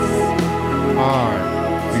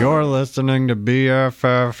Hi, you're listening to BFF.FM.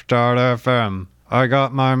 I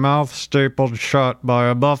got my mouth stapled shut by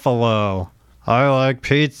a buffalo. I like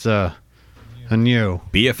pizza. And you?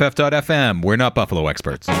 BFF.FM. We're not buffalo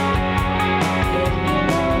experts.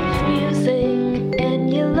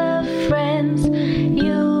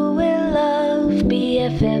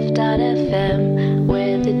 BFF.FM,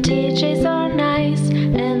 where the DJs are nice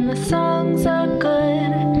and the songs are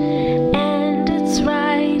good, and it's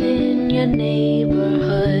right in your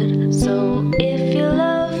neighborhood. So if you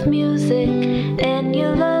love music and you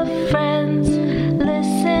love friends,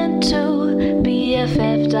 listen to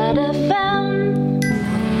BFF.FM.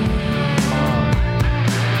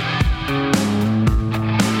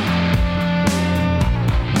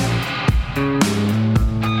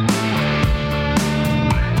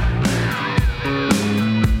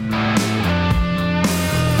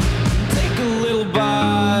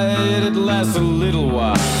 A little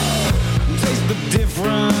while, taste the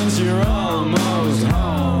difference, you're almost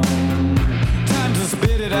home. Time to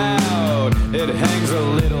spit it out, it hangs a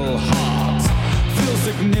little hot. Feel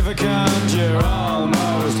significant, you're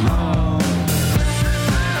almost home.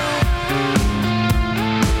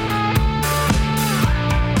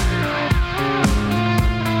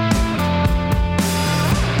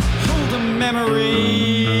 Hold a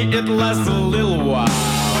memory, it lasts a little while.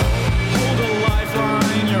 Hold a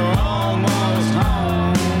lifeline, you're almost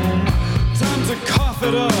home. Time to cough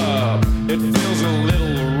it up, it feels a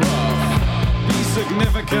little rough. Be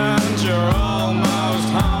significant, you're almost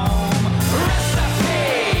home.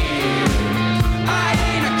 Recipe, I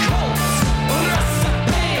ain't a cult.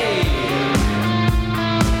 Recipe,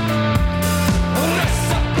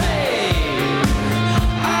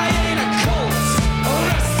 I ain't a cult.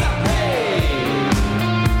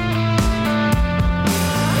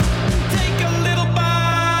 Take a little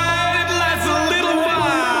bite, it lasts a little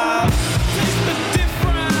while. Taste the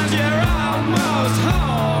difference,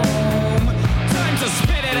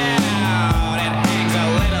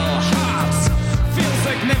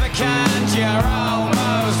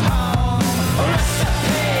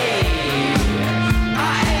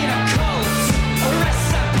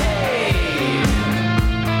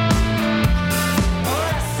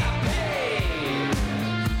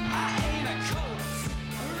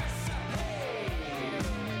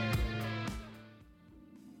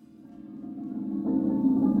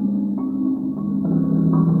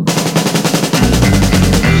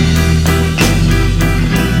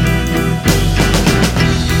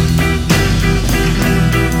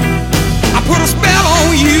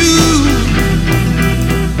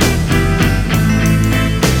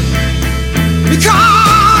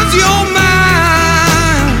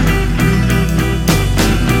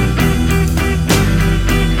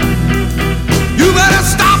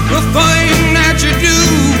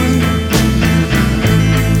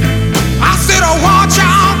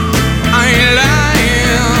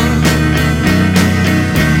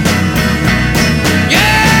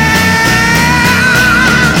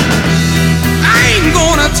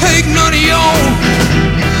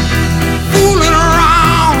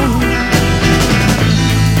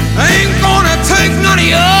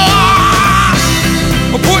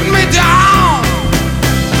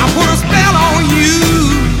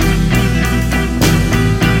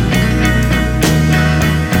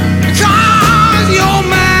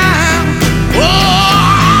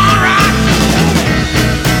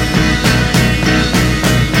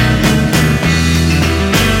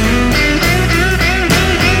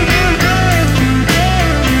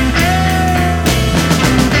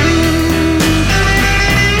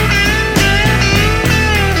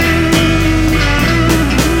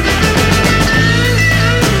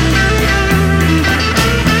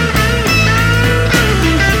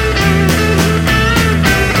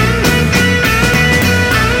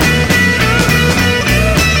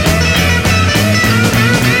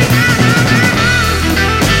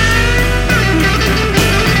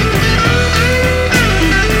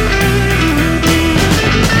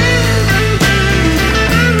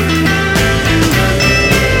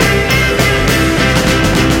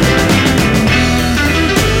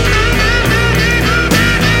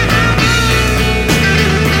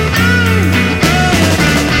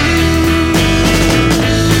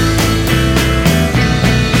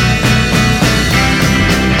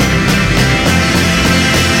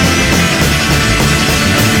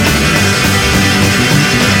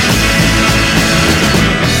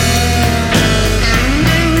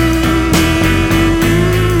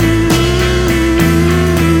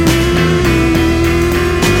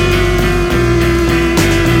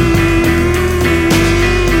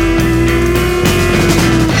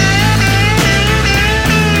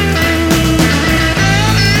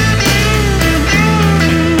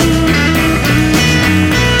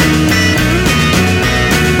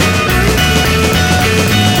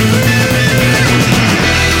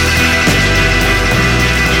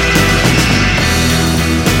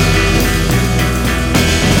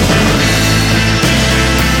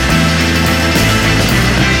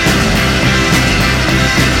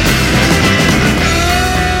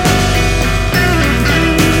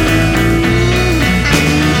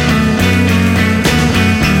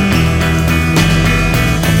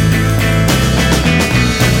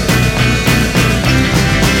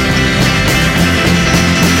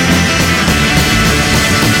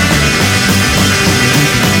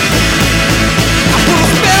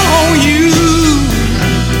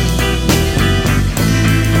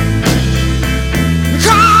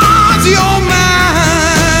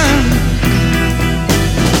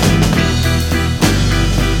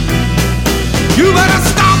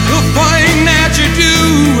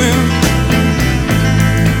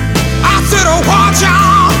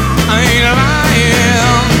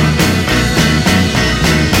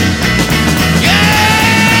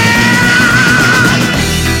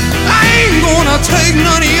 take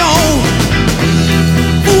none of your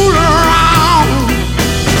fool around.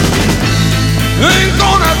 Ain't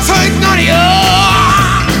gonna take none of your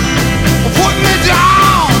put me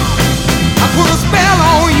down. I put a spell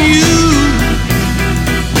on you.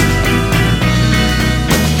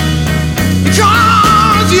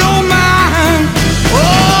 Cause you're mine. Oh,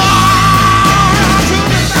 took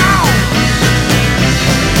me down.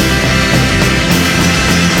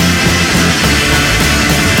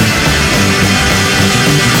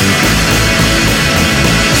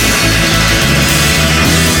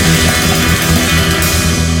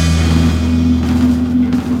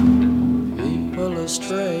 People are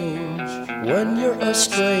strange when you're a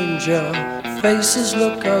stranger. Faces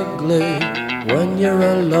look ugly when you're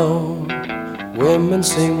alone. Women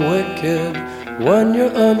seem wicked when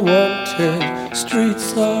you're unwanted.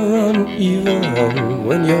 Streets are uneven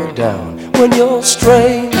when you're down. When you're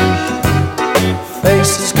strange,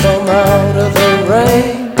 faces come out of the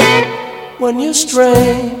rain. When you're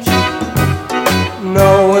strange,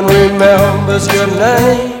 no one remembers your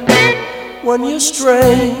name. When you're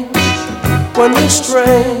strange, when you're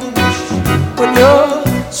strange, when you're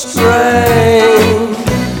strange.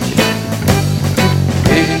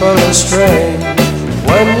 People are strange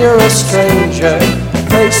when you're a stranger.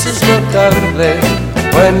 Faces look ugly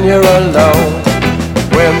when you're alone.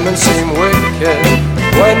 Women seem wicked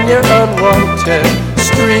when you're unwanted.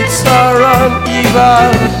 Streets are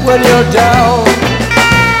uneven when you're down.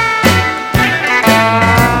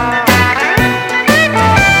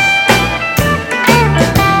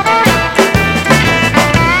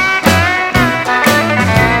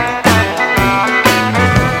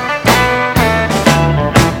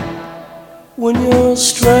 When you're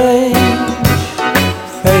strange,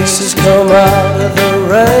 faces come out of the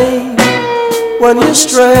rain. When you're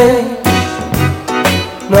strange,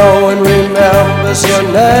 no one remembers your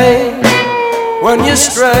name. When you're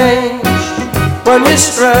strange, when you're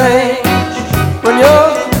strange, when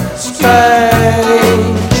you're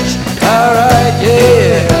strange. Alright,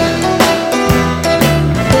 yeah.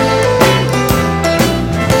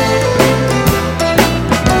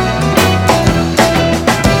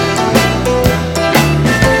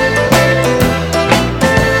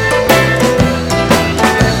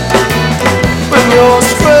 You're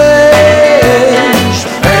strange,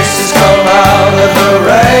 faces come out of the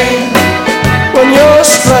rain. When you're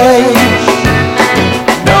strange,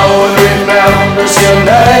 no one remembers your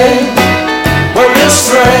name. When you're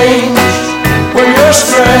strange, when you're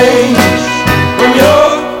strange, when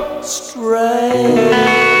you're strange.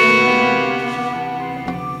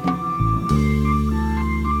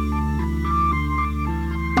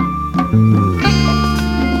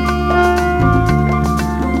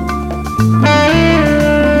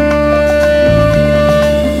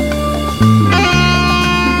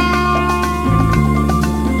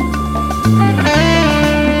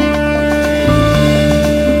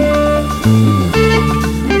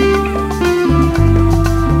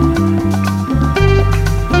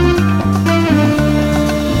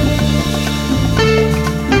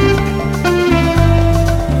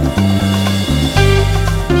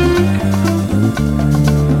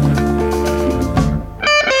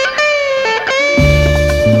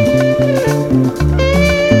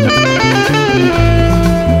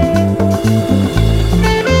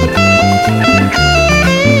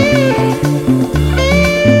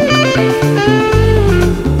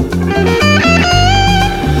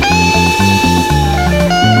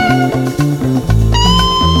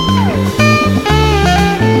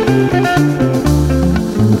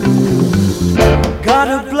 Got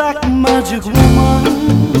a black magic woman.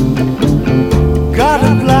 Got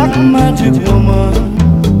a black magic woman.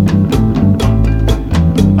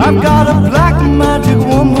 I've got a black magic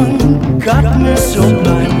woman. Got me so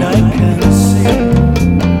blind I can't see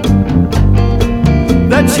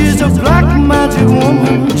that she's a black magic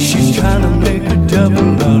woman. She's trying to make a devil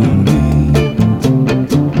out of me.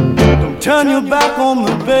 Don't turn your back on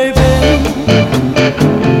me, baby.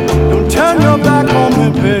 Don't turn your back on me,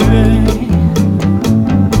 baby.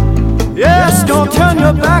 Yes, don't turn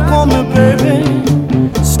your back on me, baby.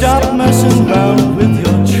 Stop messing around with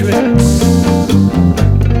your tricks.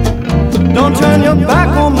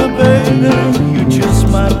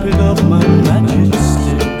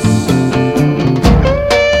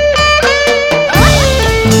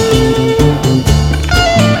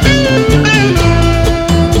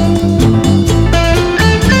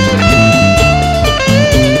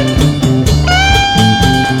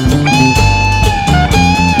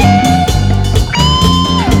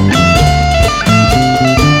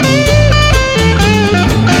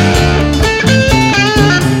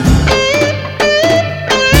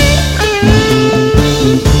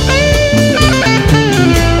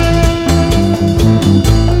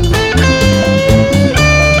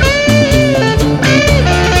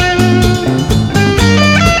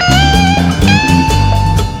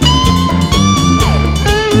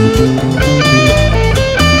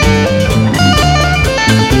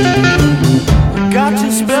 Got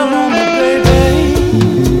your spell on me, baby.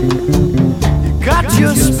 You got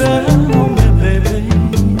your spell on me, baby.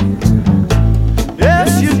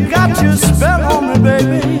 Yes, you got your spell on me,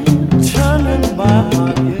 baby. Turning my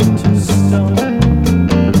heart into stone.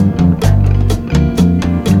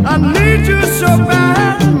 I need you so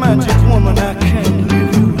bad, magic woman, I can't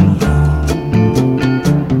leave you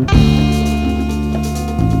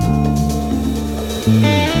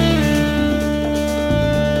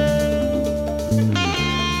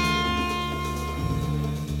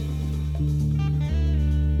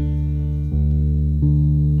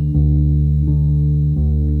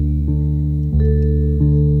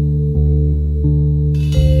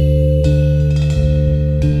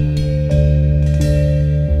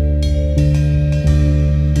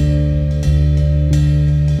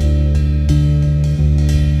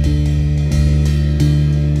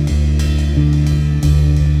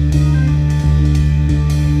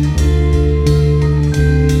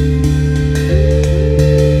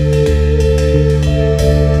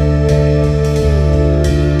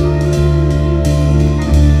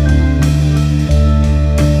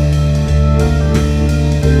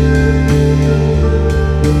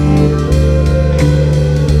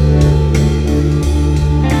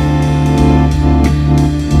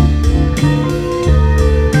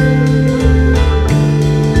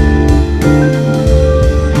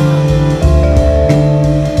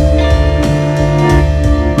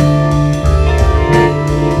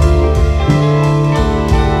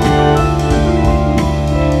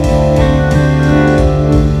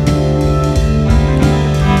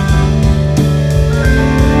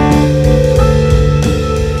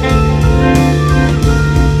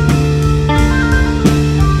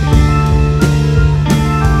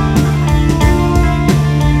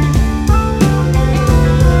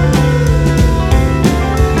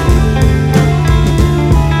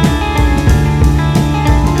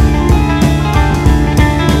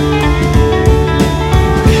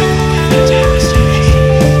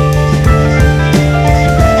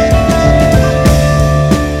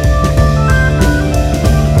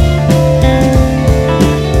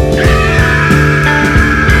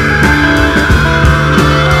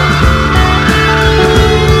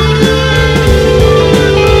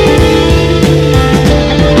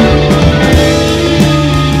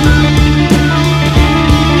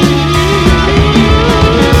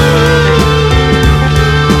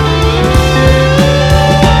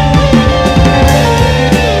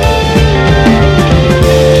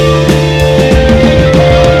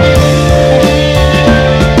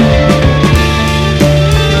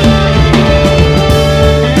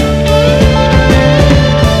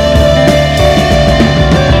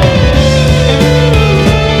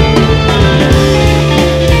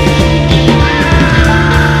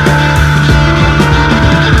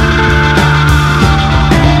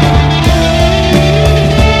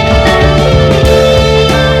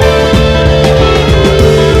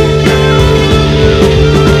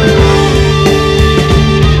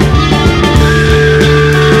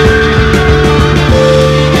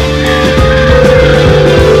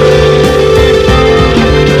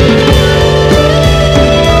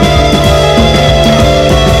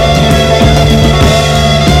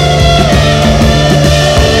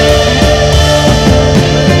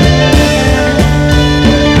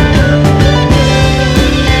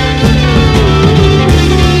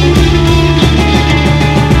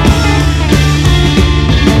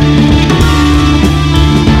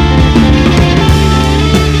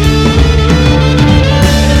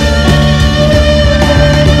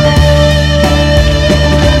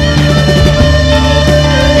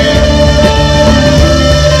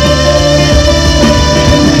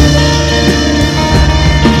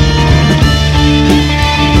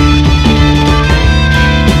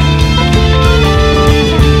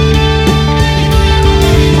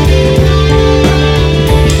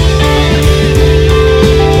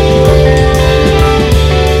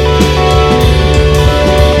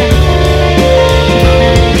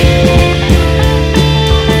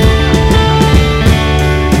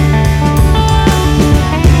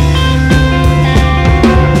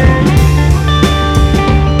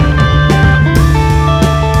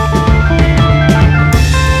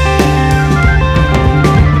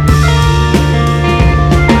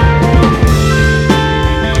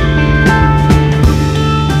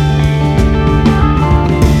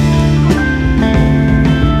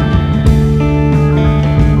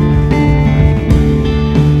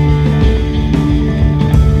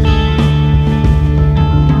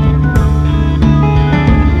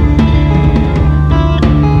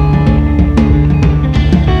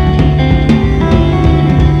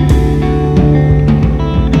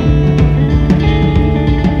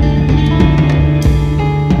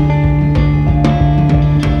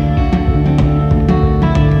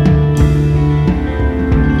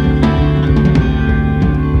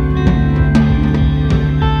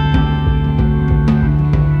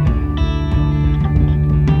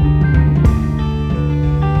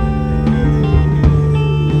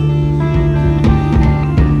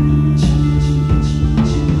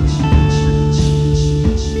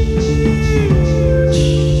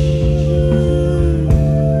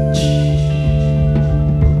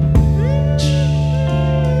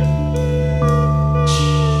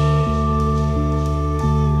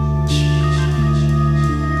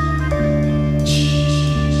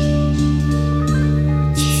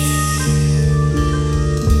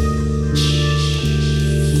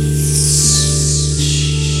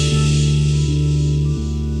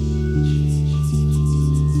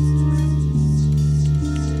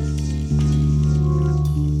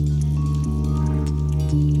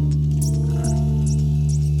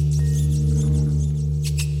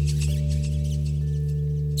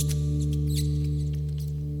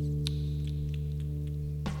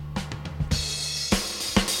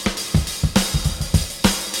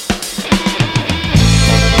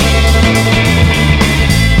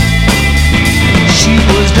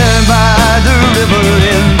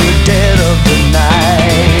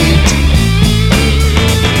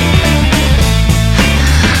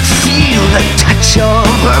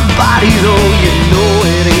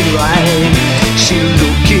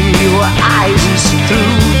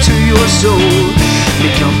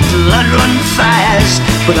blood runs fast,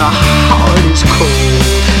 but her heart is cold.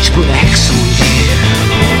 She put a hex on you.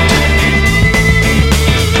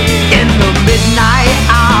 In the midnight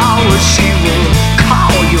hour, she will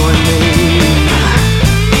call your name.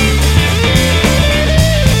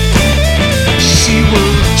 She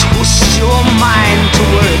will twist your mind to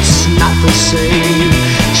where it's not the same.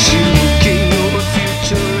 She will gain your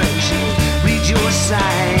future and she'll read your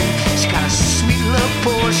sign. She got a sweet love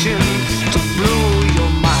potion to blow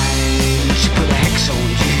your mind. She put a hex on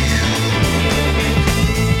you.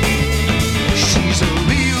 She's a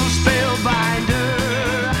real spellbinder.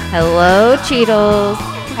 Hello, Cheetles.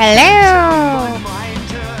 Hello.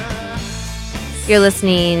 You're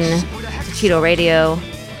listening to Cheetle Radio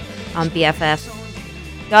on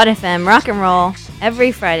BFF.FM Rock and Roll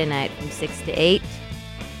every Friday night from 6 to 8.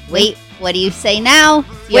 Wait, what do you say now?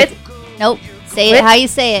 With Nope. Say With- it how you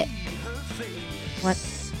say it. what?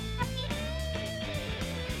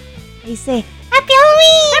 You say Happy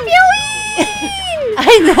Halloween.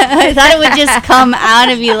 I thought it would just come out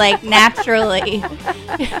of you like naturally.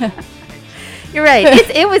 You're right.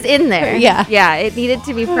 It was in there. Yeah. Yeah, it needed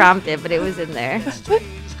to be prompted, but it was in there.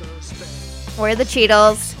 We're the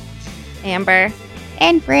Cheetles. Amber.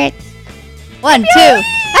 And Britt. 1, 2.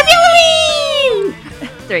 Happy Halloween.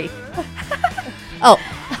 3. Oh,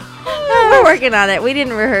 We're working on it. We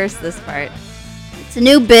didn't rehearse this part. it's a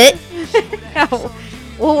new bit. No,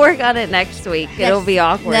 we'll work on it next week. It'll be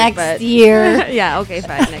awkward. Next but year. Yeah, okay,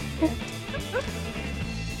 fine. Next year.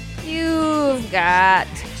 You've got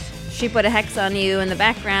She Put a Hex on You in the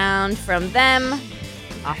background from them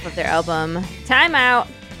off of their album Time Out,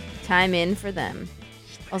 Time In for Them.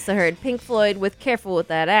 Also heard Pink Floyd with Careful with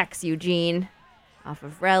That Axe, Eugene, off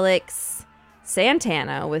of Relics.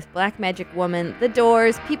 Santana with Black Magic Woman, The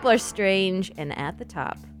Doors, People Are Strange, and At the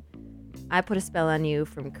Top, I Put a Spell on You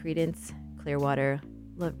from Creedence Clearwater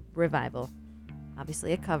Revival.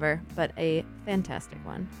 Obviously a cover, but a fantastic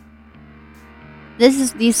one.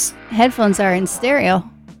 These headphones are in stereo.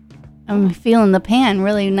 I'm feeling the pan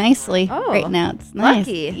really nicely right now. It's nice.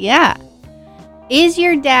 Lucky. Yeah. Is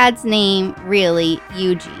your dad's name really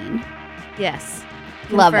Eugene? Yes.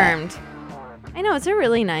 Love it. Confirmed. I know, it's a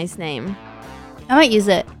really nice name. I might use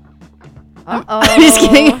it. Uh-oh. Just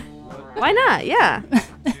kidding. Why not? Yeah.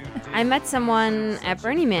 I met someone at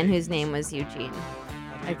Burning Man whose name was Eugene.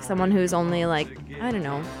 Like someone who's only like, I don't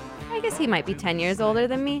know, I guess he might be 10 years older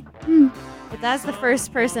than me. But that's the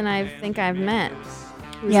first person I think I've met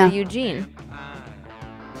who's a Eugene.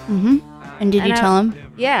 Mm-hmm. And did you tell him?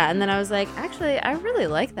 Yeah, and then I was like, actually, I really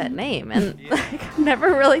like that name. And like, I've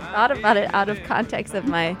never really thought about it out of context of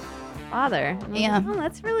my father. And I was like, oh,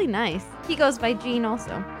 that's really nice. He goes by Gene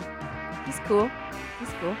also. He's cool. He's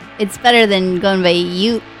cool. It's better than going by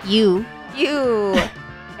you. You.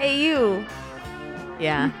 Hey, you.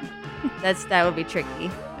 Yeah. That would be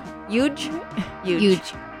tricky. Huge?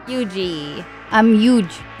 Huge. Huge. I'm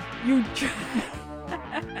huge. Huge.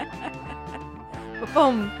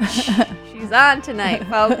 Boom. She's on tonight,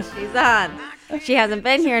 folks. She's on. She hasn't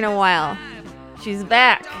been here in a while. She's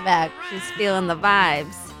back. She's feeling the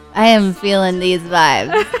vibes. I am feeling these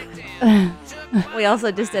vibes. We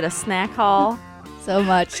also just did a snack haul. So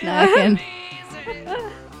much snacking.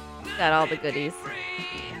 Got all the goodies.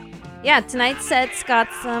 Yeah, tonight's set's got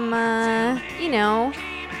some,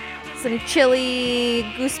 some chilly,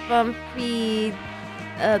 goosebumpy,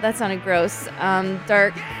 that sounded gross,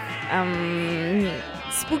 dark,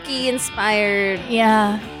 spooky inspired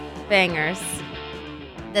bangers.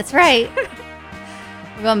 That's right.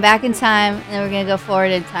 We're going back in time, and then we're going to go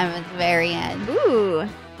forward in time at the very end. Ooh.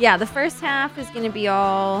 Yeah, the first half is going to be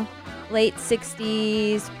all late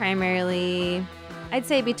 60s, primarily. I'd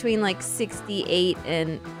say between like 68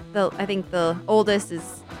 and I think the oldest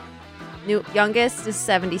is youngest is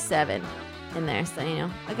 77 in there. So,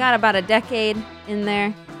 I got about a decade in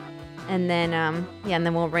there. And then, and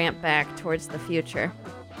then we'll ramp back towards the future.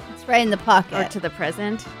 It's right in the pocket. Or to the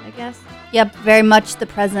present, I guess. Yep, very much the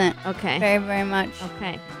present. Okay. Very, very much.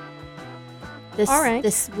 Okay. All right.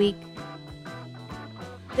 This week.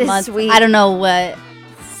 This month. week. I don't know what.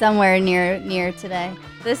 Somewhere near today.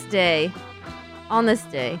 This day. On this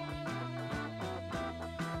day.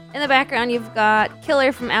 In the background, you've got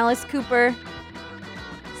Killer from Alice Cooper.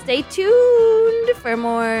 Stay tuned for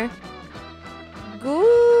more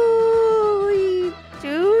gooey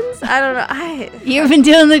tunes. I don't know. You've been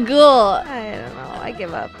doing the ghoul. I don't know. I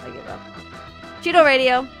give up. Cheetle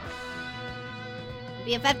Radio.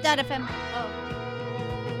 BFF.FM. Oh.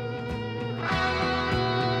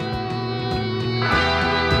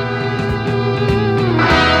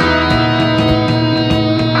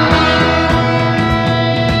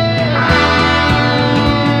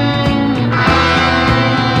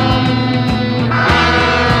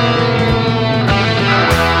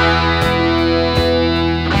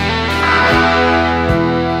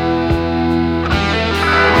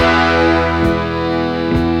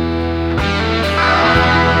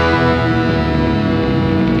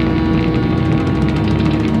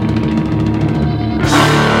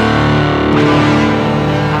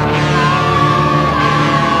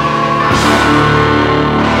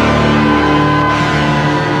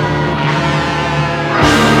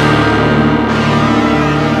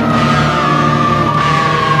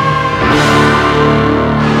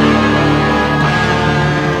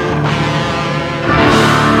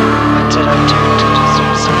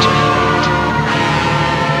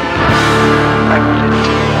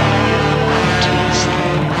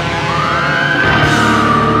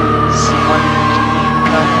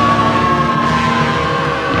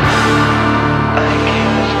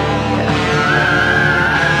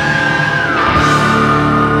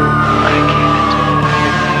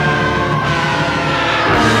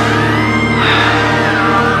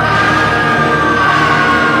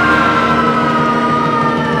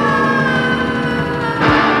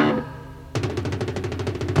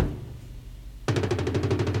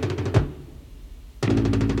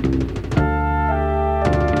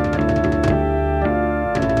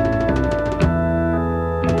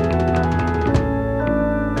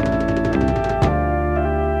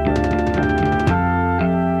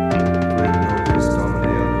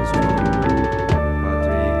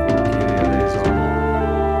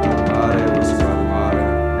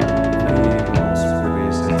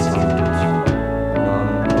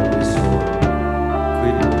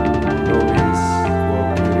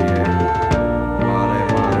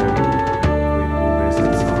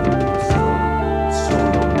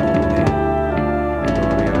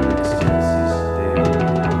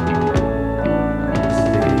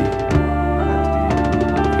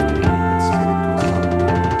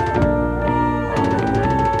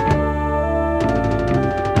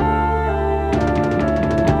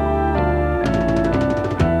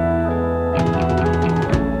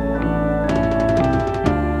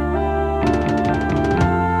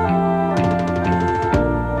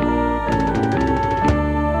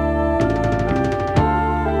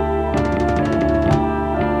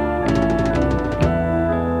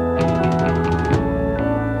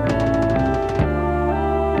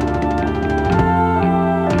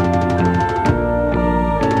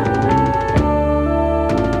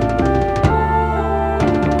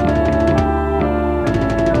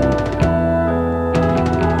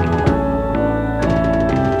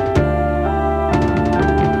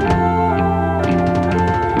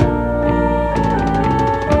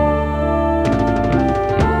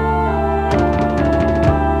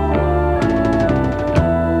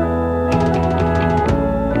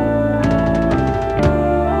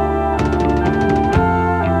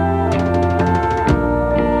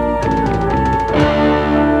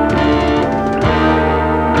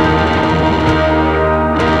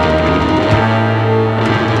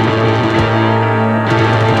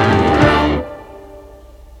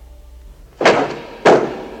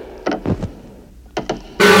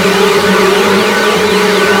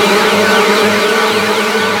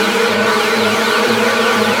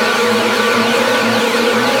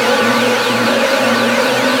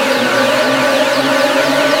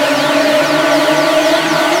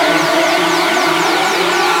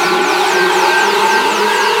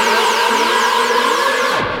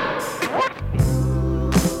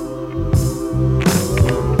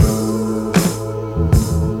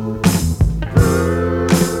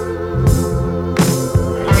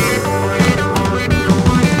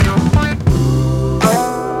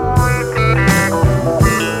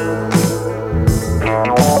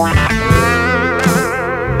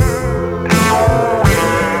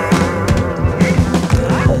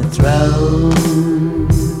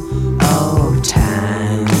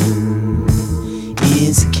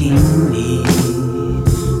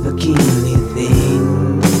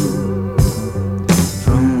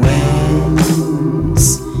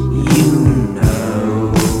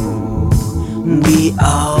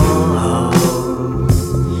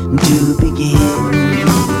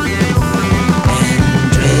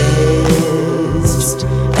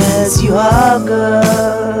 Yes, you are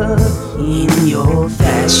good in your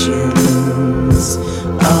fashions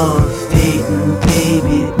of fading,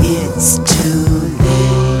 baby, it's too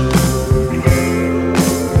late.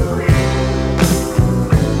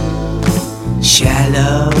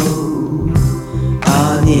 Shallow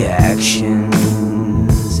are the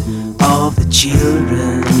actions of the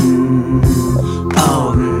children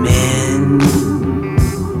of men.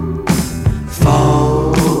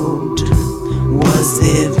 Fault was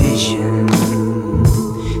their vision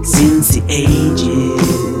since the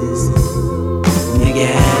ages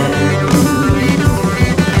began.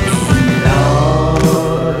 And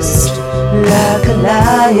lost like a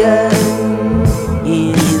lion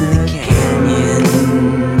in the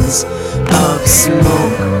canyons of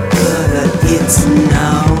smoke, but it's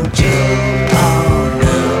no joke. Oh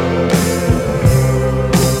no.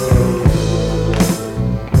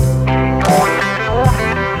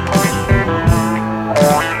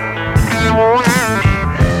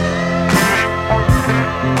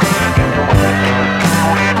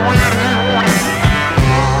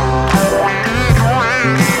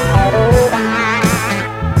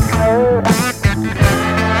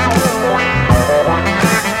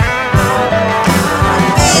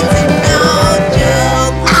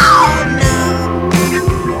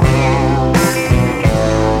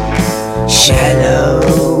 Shallow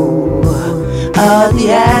are the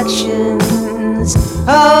actions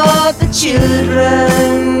of the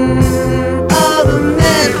children of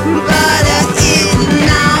men, but it's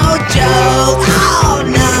no joke. Oh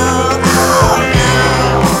no, oh no.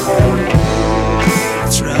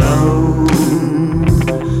 Throne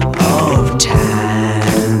of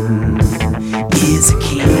time is a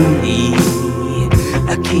kingly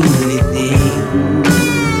thing.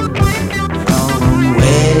 From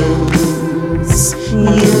whence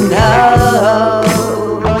you know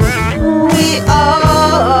we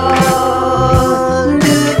all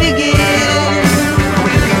look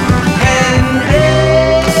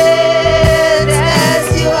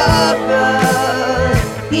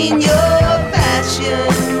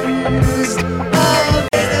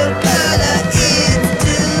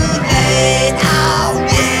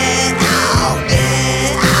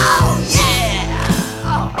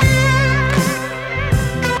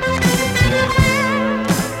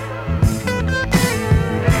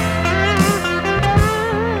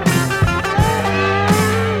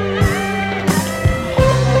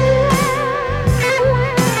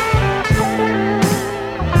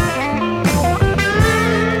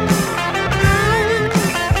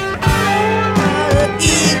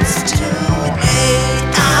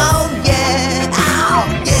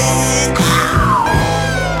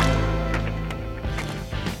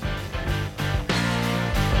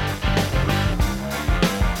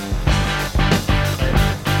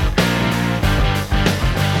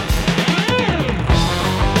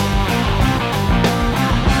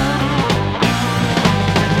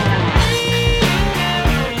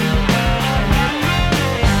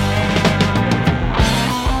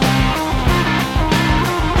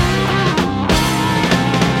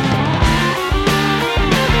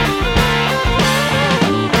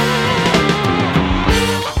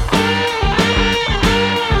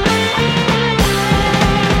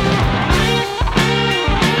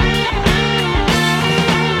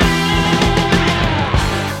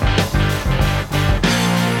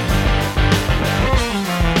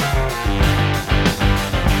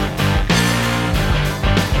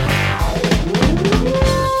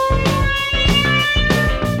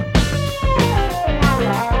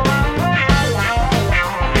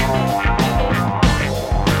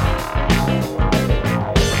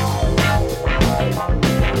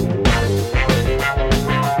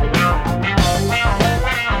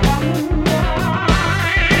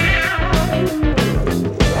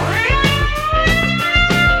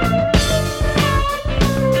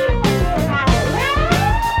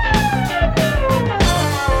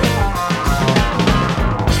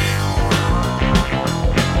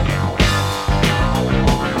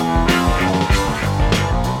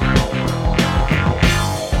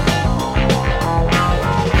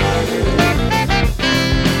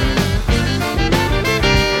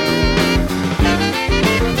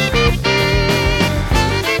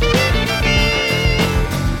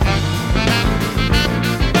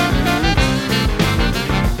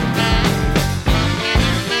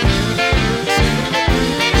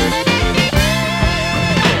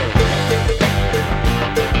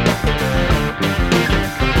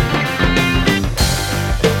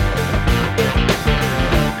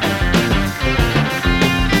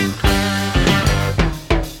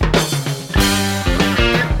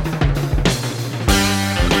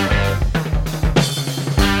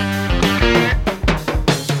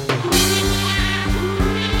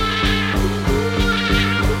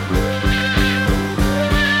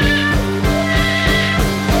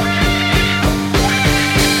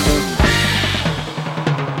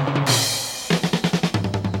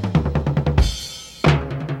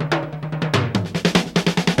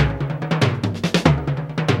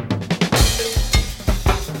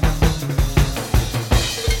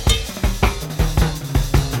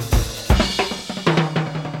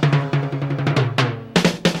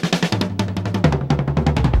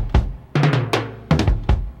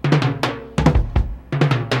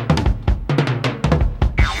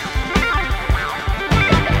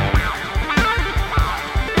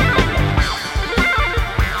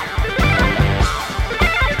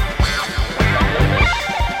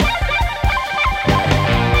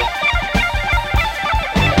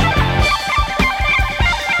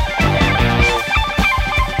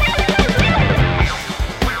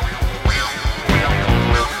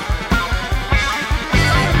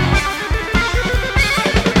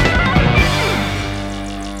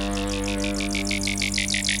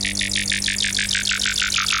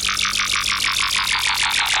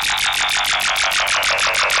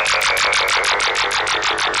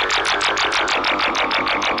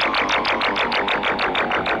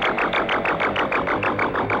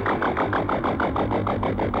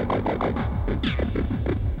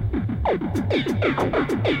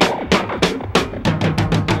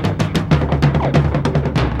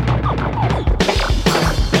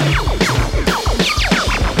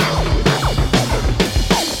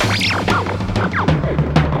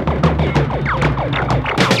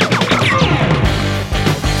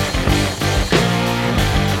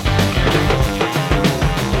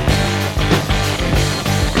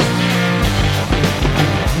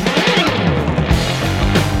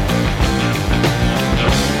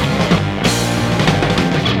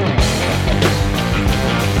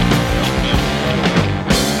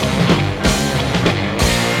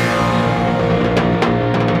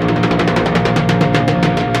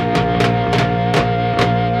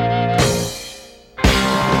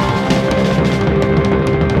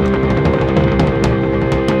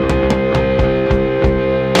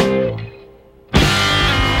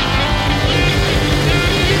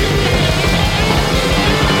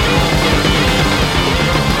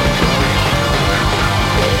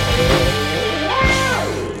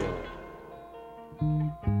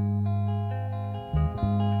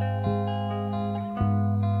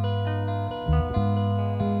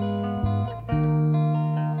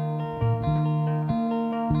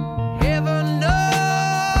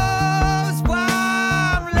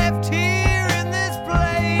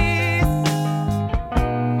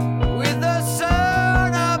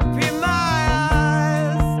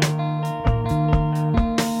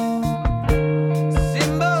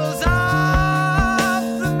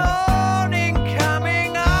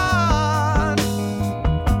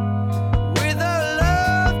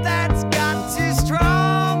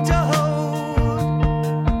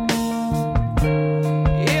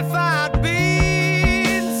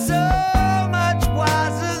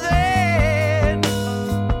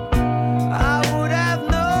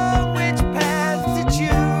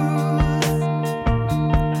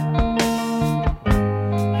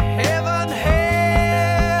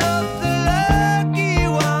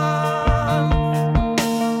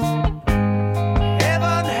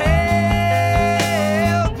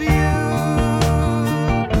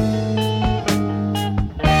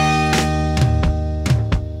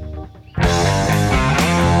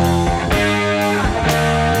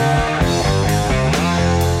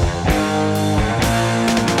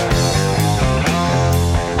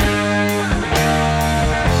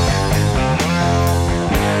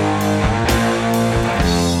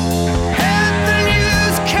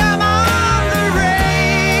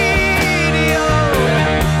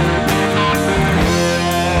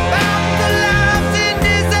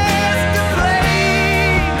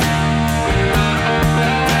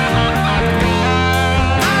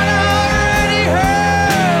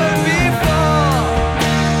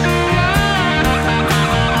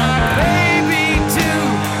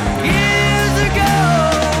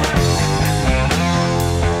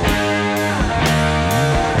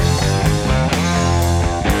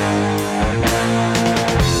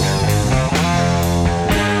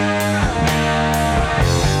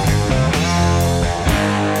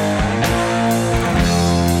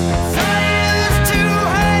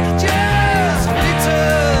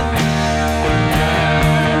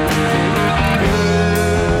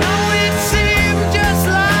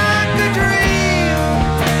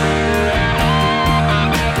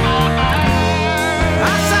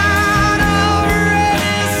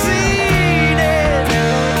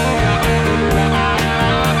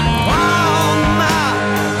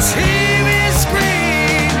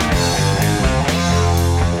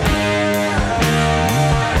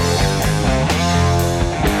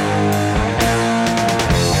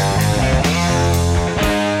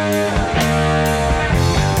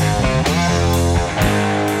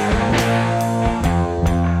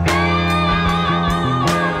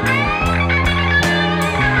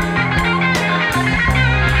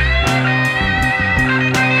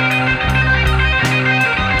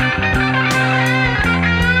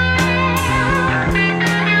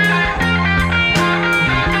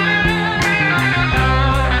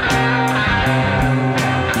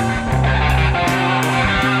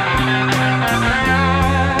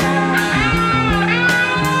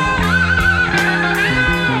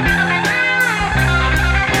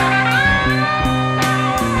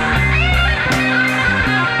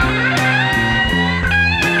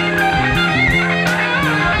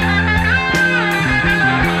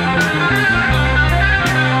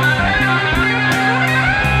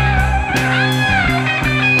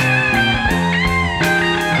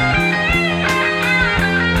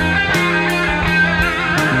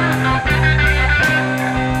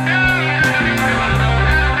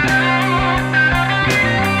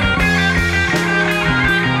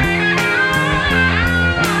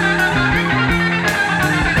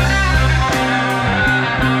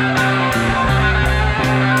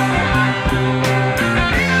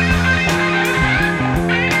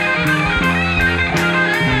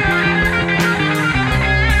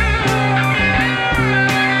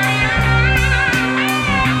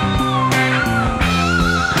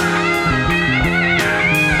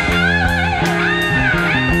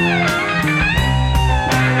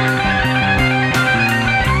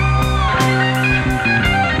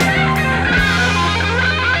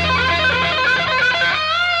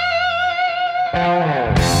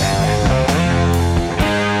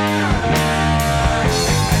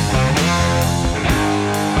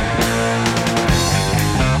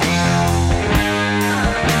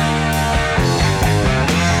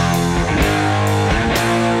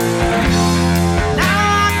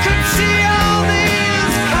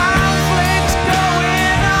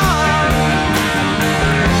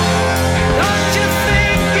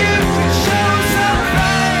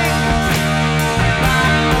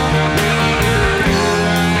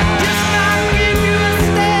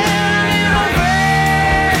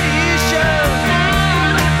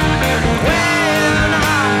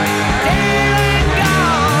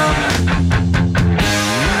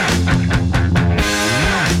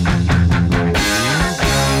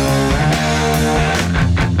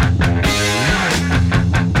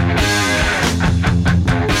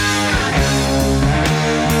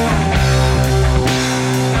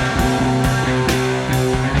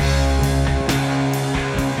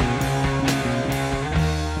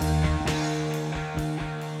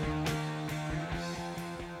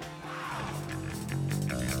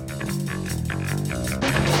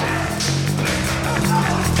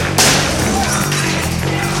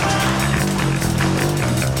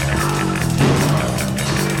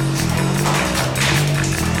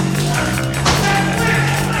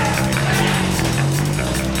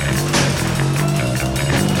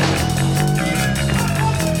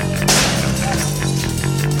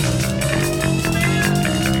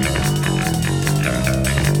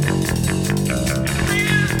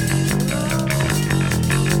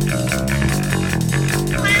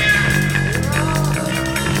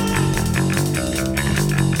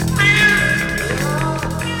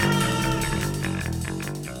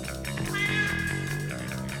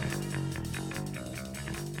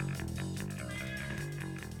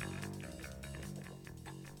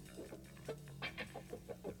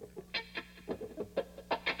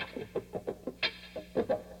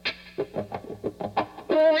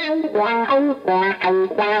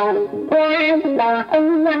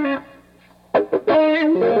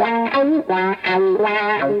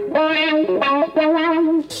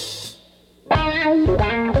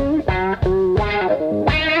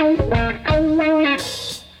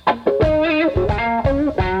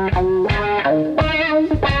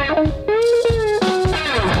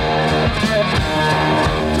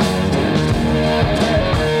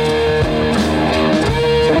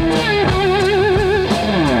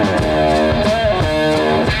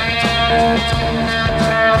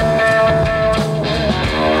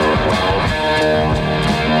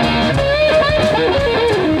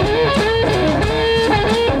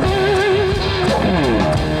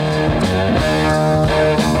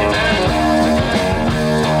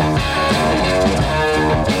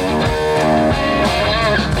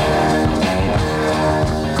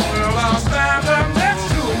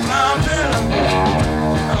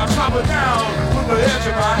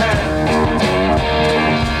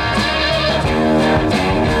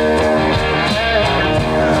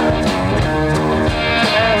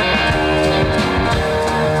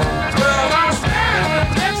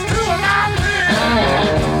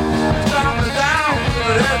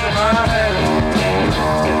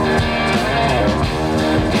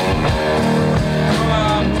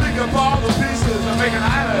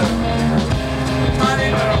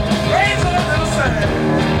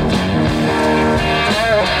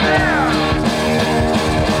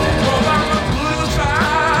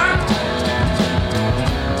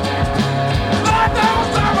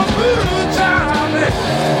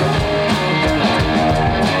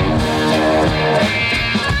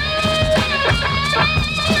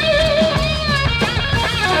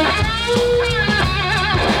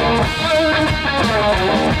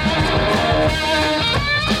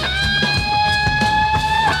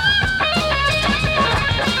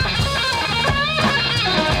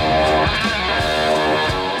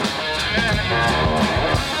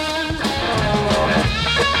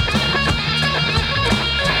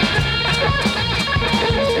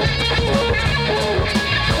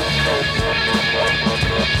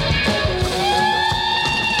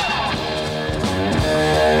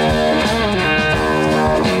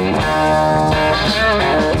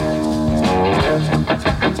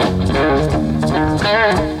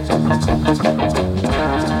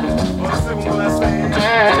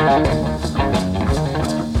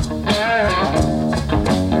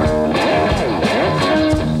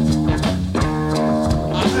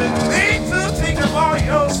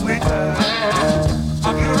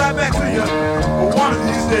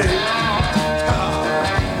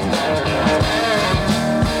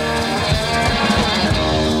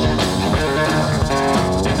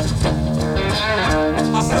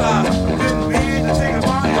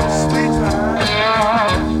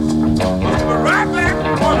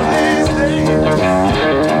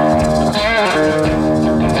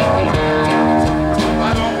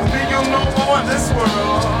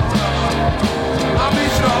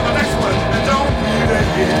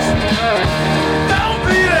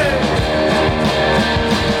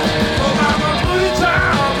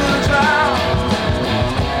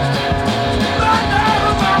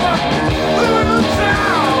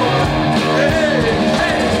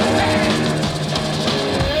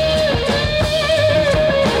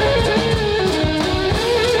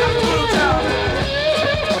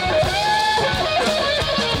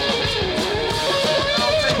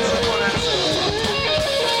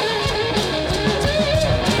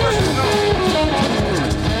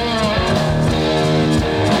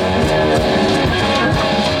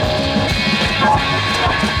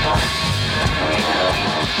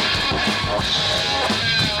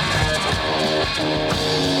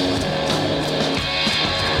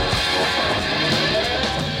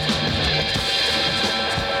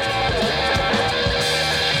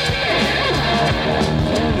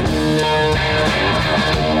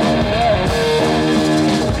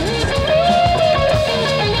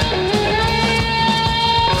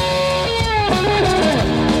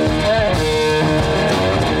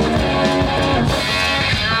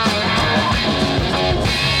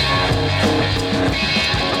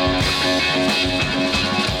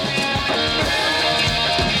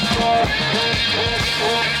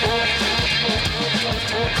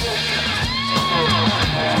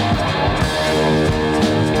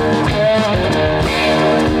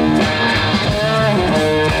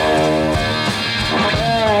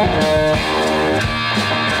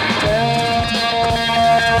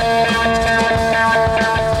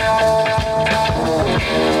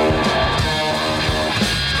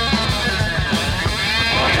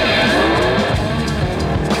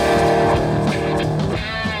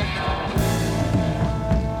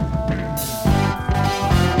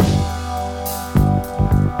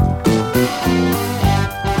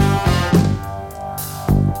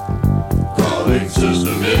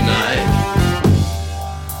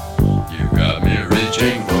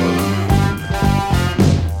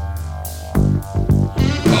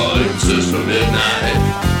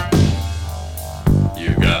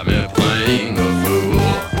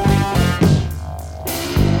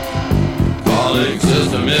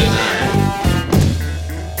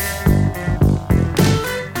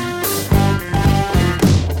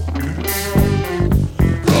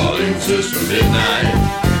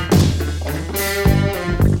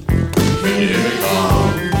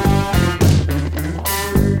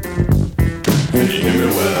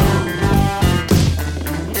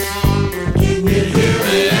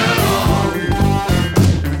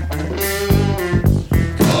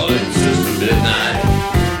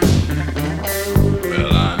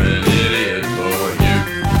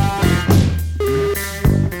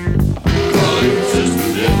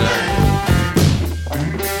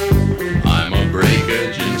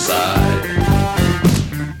side.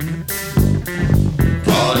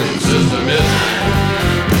 Calling Sister Midnight.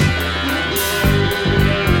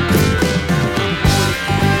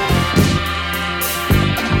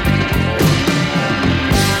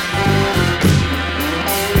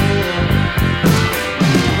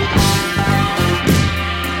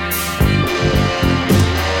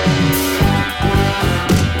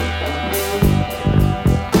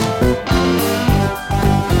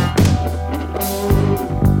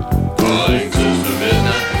 Calling Sister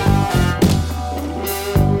Midnight.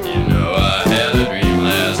 You know I had a dream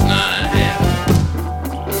last night.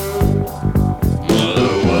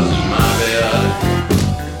 Mother was in my bed,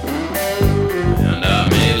 and I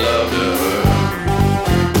made love to her.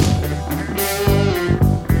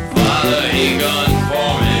 Father, he gone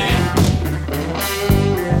for me,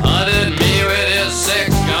 hunted me with his six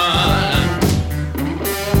gun.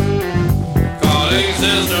 Calling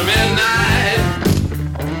Sister Midnight.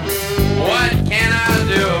 What can I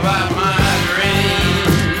do about my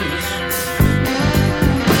dreams?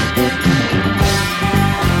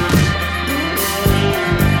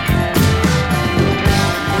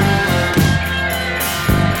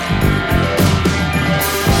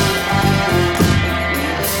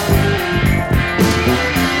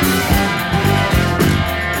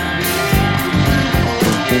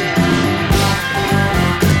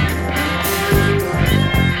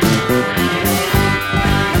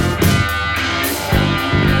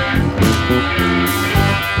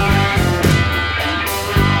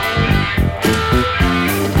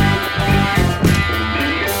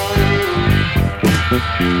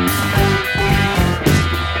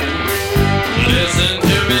 Listen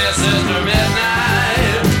to me, Sister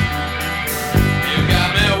Midnight. You got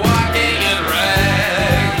me walking in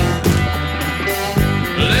rags.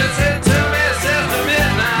 Listen to me, Sister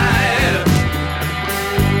Midnight.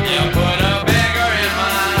 You put a beggar in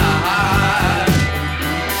my heart.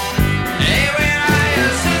 Hey, where are you,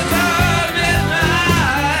 Sister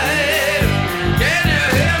Midnight? Can you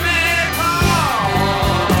hear me call?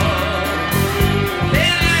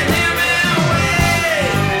 Can you hear me wail?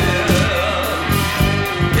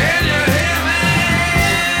 Can you hear me?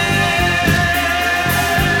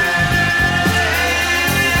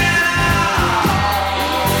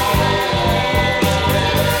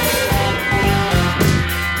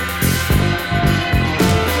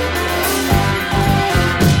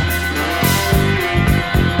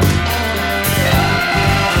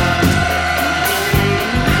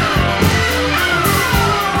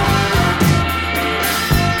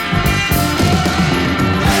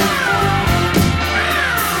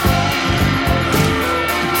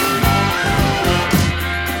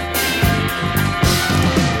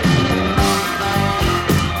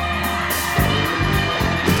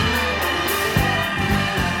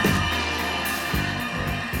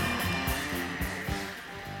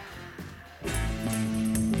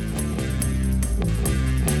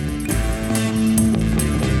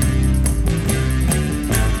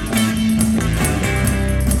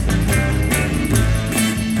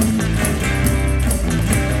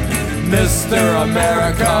 Mr.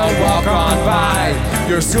 America, walk on by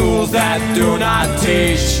your schools that do not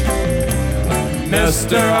teach.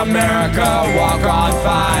 Mr. America, walk on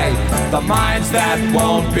by the minds that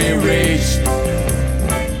won't be reached.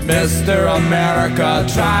 Mr. America,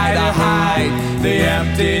 try to hide the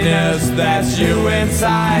emptiness that's you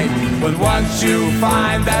inside. But once you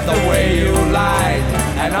find that the way you lied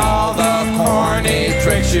and all the corny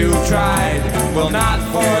tricks you tried will not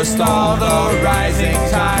forestall the rising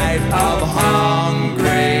tide of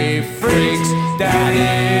hungry freaks,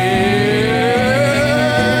 Daddy.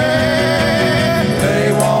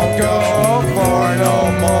 They won't go for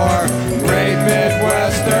no more great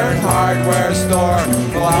Midwestern hardware store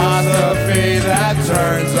philosophy that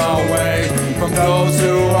turns away from those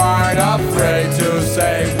who aren't afraid to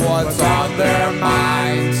say what's on their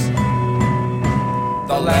minds.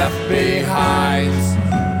 The left behinds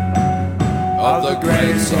of the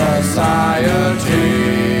great society.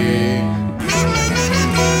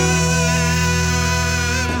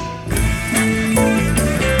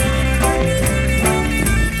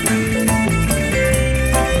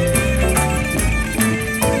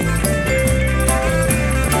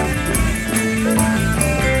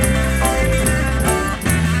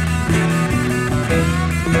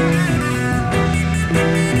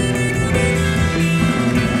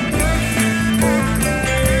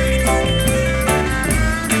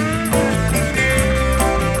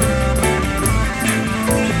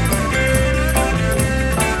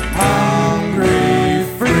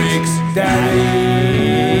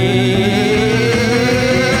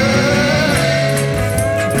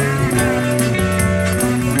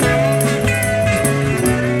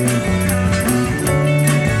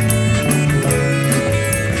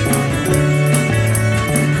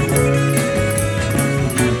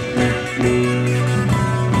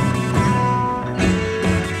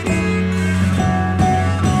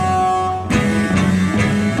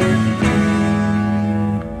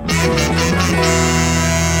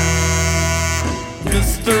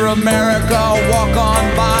 America, walk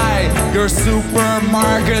on by your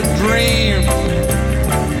supermarket dream.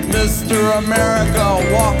 Mr. America,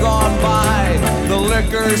 walk on by the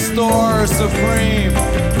liquor store supreme.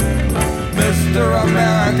 Mr.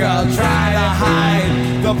 America, try to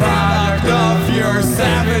hide the product of your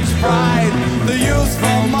savage pride, the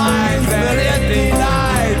useful minds that it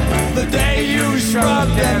denied. The day you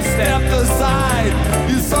shrugged and stepped aside,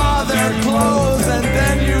 you saw their clothes and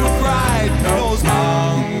then you cried. Those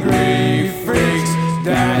hungry freaks,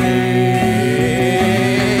 Daddy,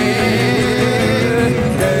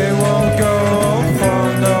 they won't go for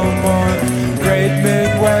no more great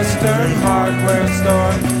Midwestern hardware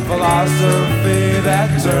store philosophy that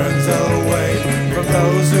turns away from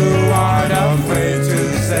those who aren't afraid to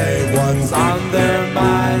say what's on their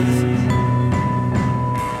minds.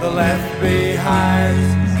 The left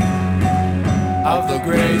behind of the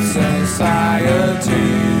great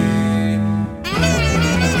society.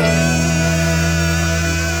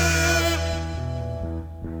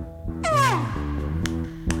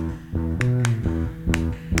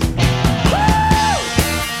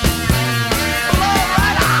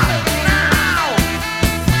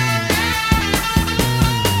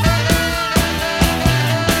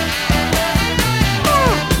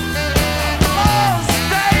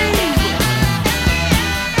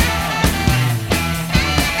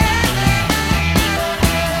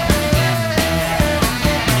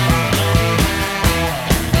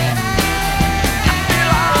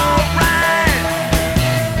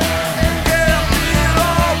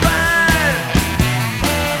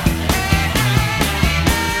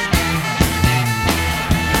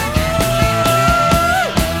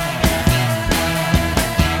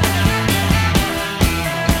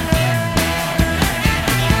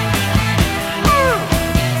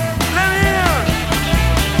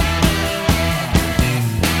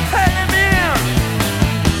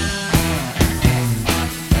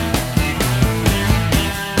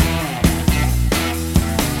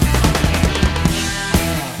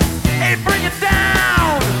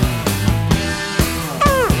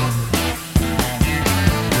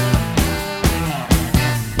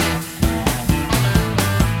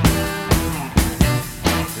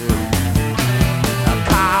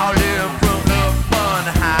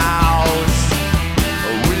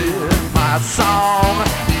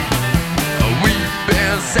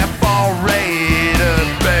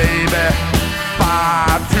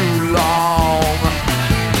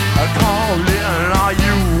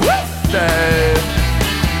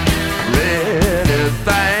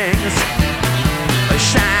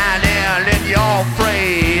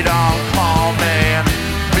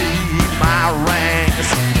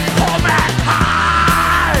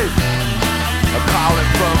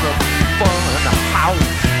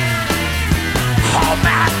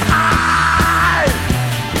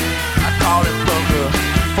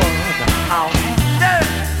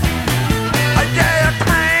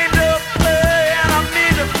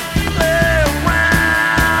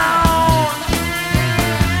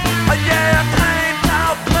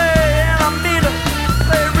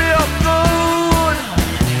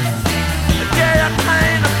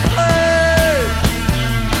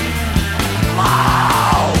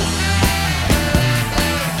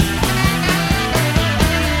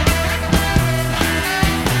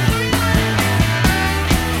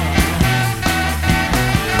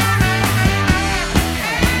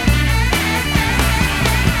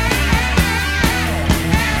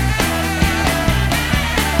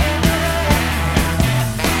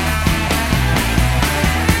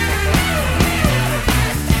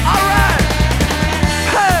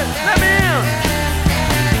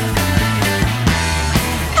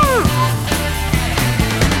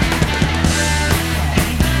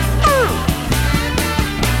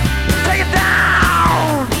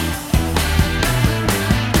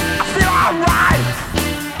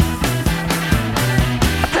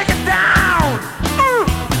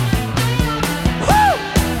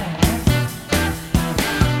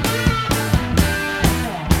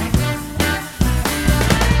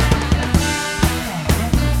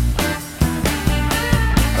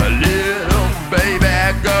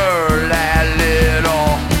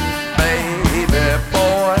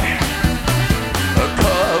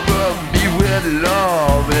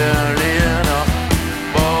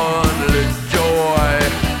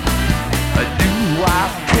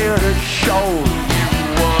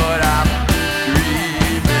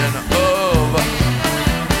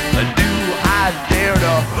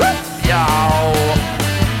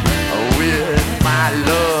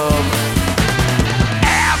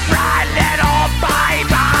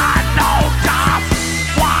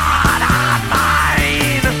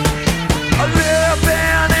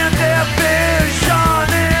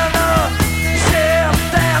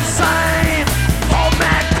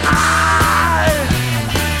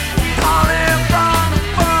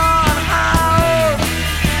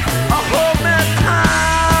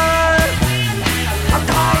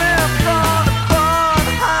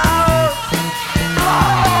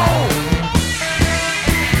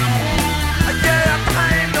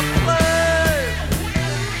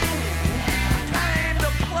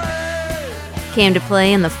 came to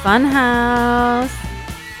play in the Fun House.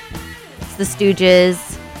 It's the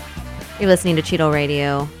Stooges. You're listening to Cheetle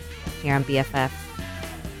Radio here on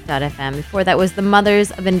BFF.FM. Before that was the Mothers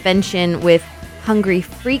of Invention with Hungry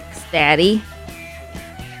Freaks Daddy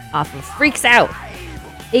off of Freaks Out.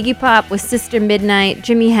 Iggy Pop with Sister Midnight.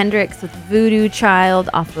 Jimi Hendrix with Voodoo Child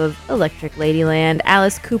off of Electric Ladyland.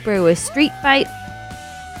 Alice Cooper with Street Fight.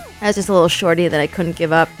 That's just a little shorty that I couldn't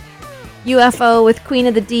give up. UFO with Queen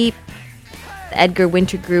of the Deep. The Edgar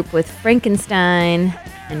Winter Group with Frankenstein.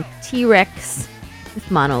 And T-Rex with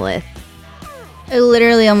Monolith. I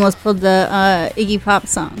literally almost pulled the Iggy Pop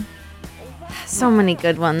song. So many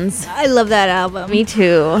good ones. I love that album. Me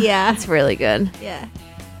too. Yeah. It's really good. Yeah.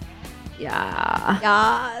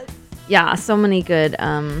 Yeah. Yeah, so many good.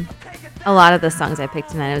 A lot of the songs I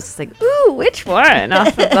picked tonight, I was just like, ooh, which one? Off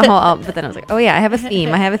of the whole album. But then I was like, oh yeah, I have a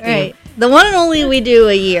theme. Right. The one and only we do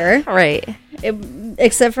a year. Right.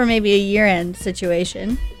 Except for maybe a year-end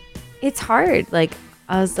situation. It's hard. Like,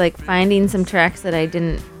 I was like finding some tracks that I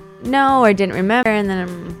didn't know or didn't remember, and then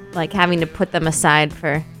I'm like having to put them aside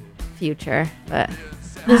for future. But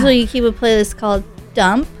this is why you keep a playlist called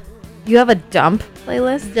Dump. You have a dump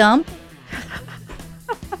playlist? Dump.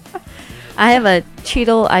 I have a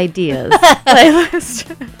Cheetle Ideas playlist.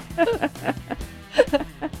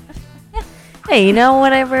 Hey, you know,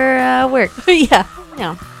 whatever works. Yeah.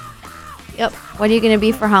 Yeah. Yep. What are you going to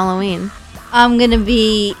be for Halloween? I'm going to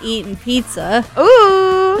be eating pizza.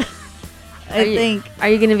 Ooh! I think. Are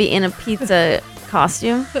you going to be in a pizza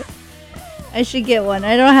costume? I should get one.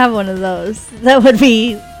 I don't have one of those. That would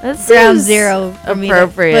be ground zero for me to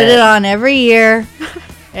appropriate. put it on every year.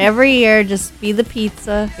 Every year, just be the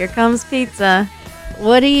pizza. Here comes pizza.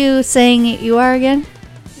 What are you saying you are again?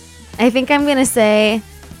 I think I'm going to say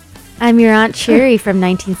I'm your Aunt Sherry from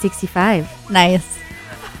 1965. Nice.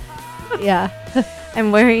 Yeah.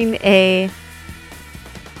 I'm wearing a,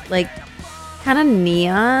 like, kind of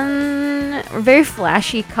neon, very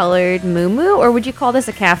flashy colored muumuu, or would you call this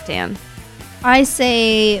a caftan? I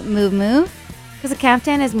say moo. Because a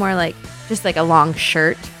caftan is more like, just like a long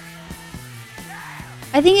shirt.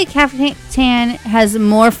 I think a caftan has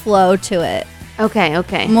more flow to it.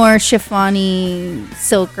 Okay. More chiffon-y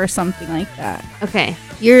silk or something like that. Okay.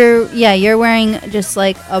 You're wearing just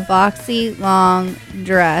like a boxy long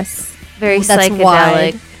dress. Very that's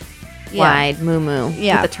psychedelic, wide muumuu.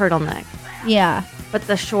 Yeah. With a turtleneck. Yeah. But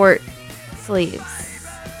the short sleeves.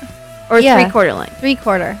 Or Yeah. 3/4 length.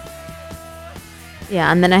 3/4.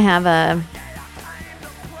 Yeah, and then I have a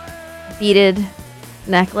beaded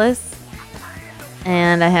necklace.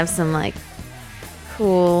 And I have some, like,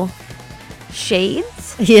 cool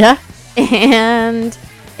shades. Yeah. And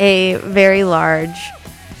a very large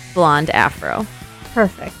blonde afro.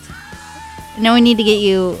 Perfect. Now we need to get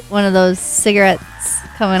you one of those cigarettes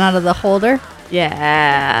coming out of the holder.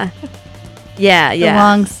 Yeah.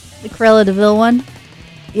 The Cruella de Vil one.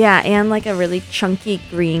 Yeah, and like a really chunky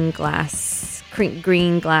green glass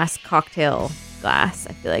cocktail glass.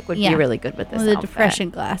 I feel like would be really good with this With a outfit. depression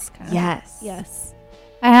glass kind of. Yes.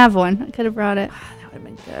 I have one. I could have brought it. That would have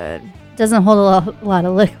been good. Doesn't hold a lot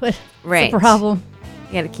of liquid. Right. It's a problem.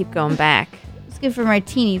 You got to keep going back. It's good for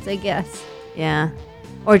martinis, I guess. Yeah.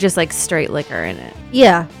 Or just like straight liquor in it.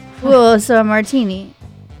 Yeah. Well, so a martini.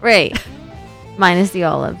 Right. Minus the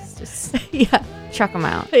olives. Just chuck them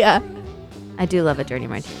out. Yeah. I do love a dirty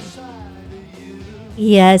martini.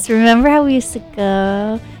 Yes. Remember how we used to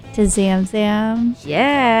go to Zam Zam?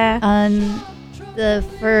 Yeah. On the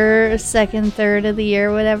first, second, third of the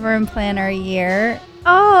year, whatever, and plan our year.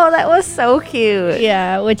 Oh, that was so cute.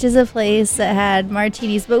 Yeah, which is a place that had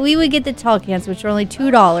martinis, but we would get the tall cans, which were only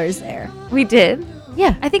 $2 there. We did?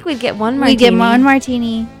 Yeah. I think we'd get one martini. We'd get one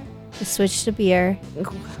martini, to switch to beer.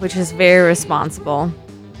 Which is very responsible.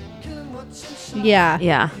 Yeah.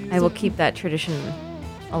 Yeah, I will keep that tradition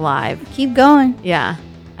alive. Keep going. Yeah.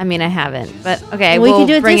 I mean, I haven't, but okay, We we'll can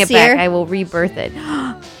do it bring this it back. year. I will rebirth it.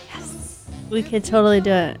 We could totally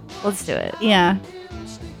do it. Let's do it. Yeah.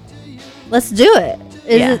 Let's do it.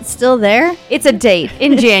 Is it still there? It's a date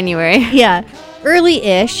in January. Yeah.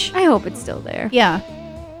 Early-ish. I hope it's still there. Yeah.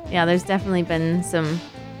 Yeah, there's definitely been some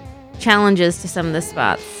challenges to some of the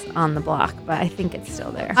spots on the block, but I think it's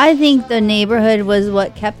still there. I think the neighborhood was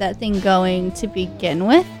what kept that thing going to begin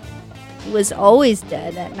with. It was always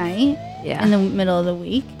dead at night. Yeah. In the middle of the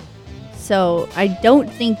week. So I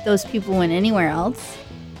don't think those people went anywhere else.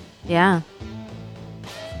 Yeah.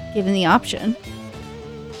 Given the option.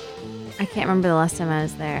 I can't remember the last time I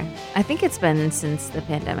was there. I think it's been since the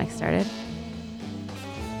pandemic started.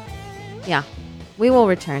 Yeah. We will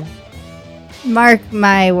return. Mark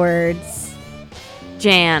my words.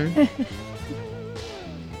 Jan.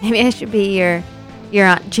 Maybe I should be your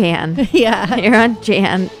Aunt Jan. Yeah. Your Aunt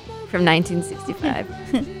Jan from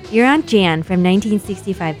 1965. Your Aunt Jan from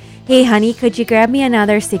 1965. Hey, honey, could you grab me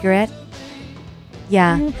another cigarette?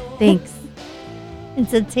 Yeah, thanks.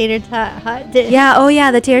 It's a tater tot hot dish. Yeah, oh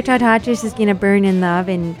yeah, the tater tot hot dish is gonna burn in the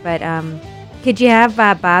oven, but could you have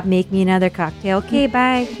Bob make me another cocktail? Okay,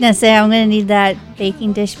 bye. Now say I'm gonna need that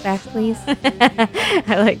baking dish back, please.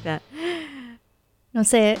 I like that. Don't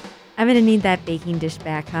say it. I'm gonna need that baking dish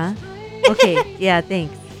back, huh? Okay, yeah,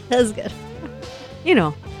 thanks. That was good. You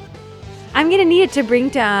know, I'm gonna need it to bring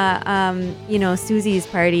to Susie's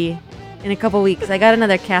party in a couple weeks. I got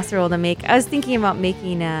another casserole to make. I was thinking about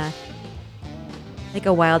making like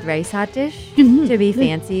a wild rice hot dish to be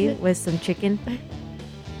fancy with some chicken.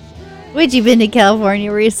 Would you been to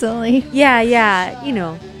California recently? Yeah. You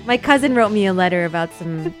know, my cousin wrote me a letter about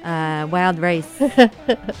some wild rice.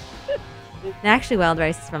 Actually, wild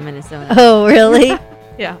rice is from Minnesota. Oh, really?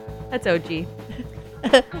 Yeah, that's OG.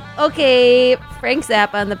 Okay, Frank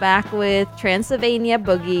Zappa on the back with Transylvania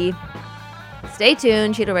Boogie. Stay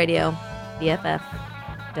tuned, Cheetle Radio,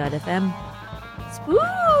 BFF.FM.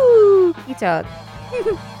 Spooky talk.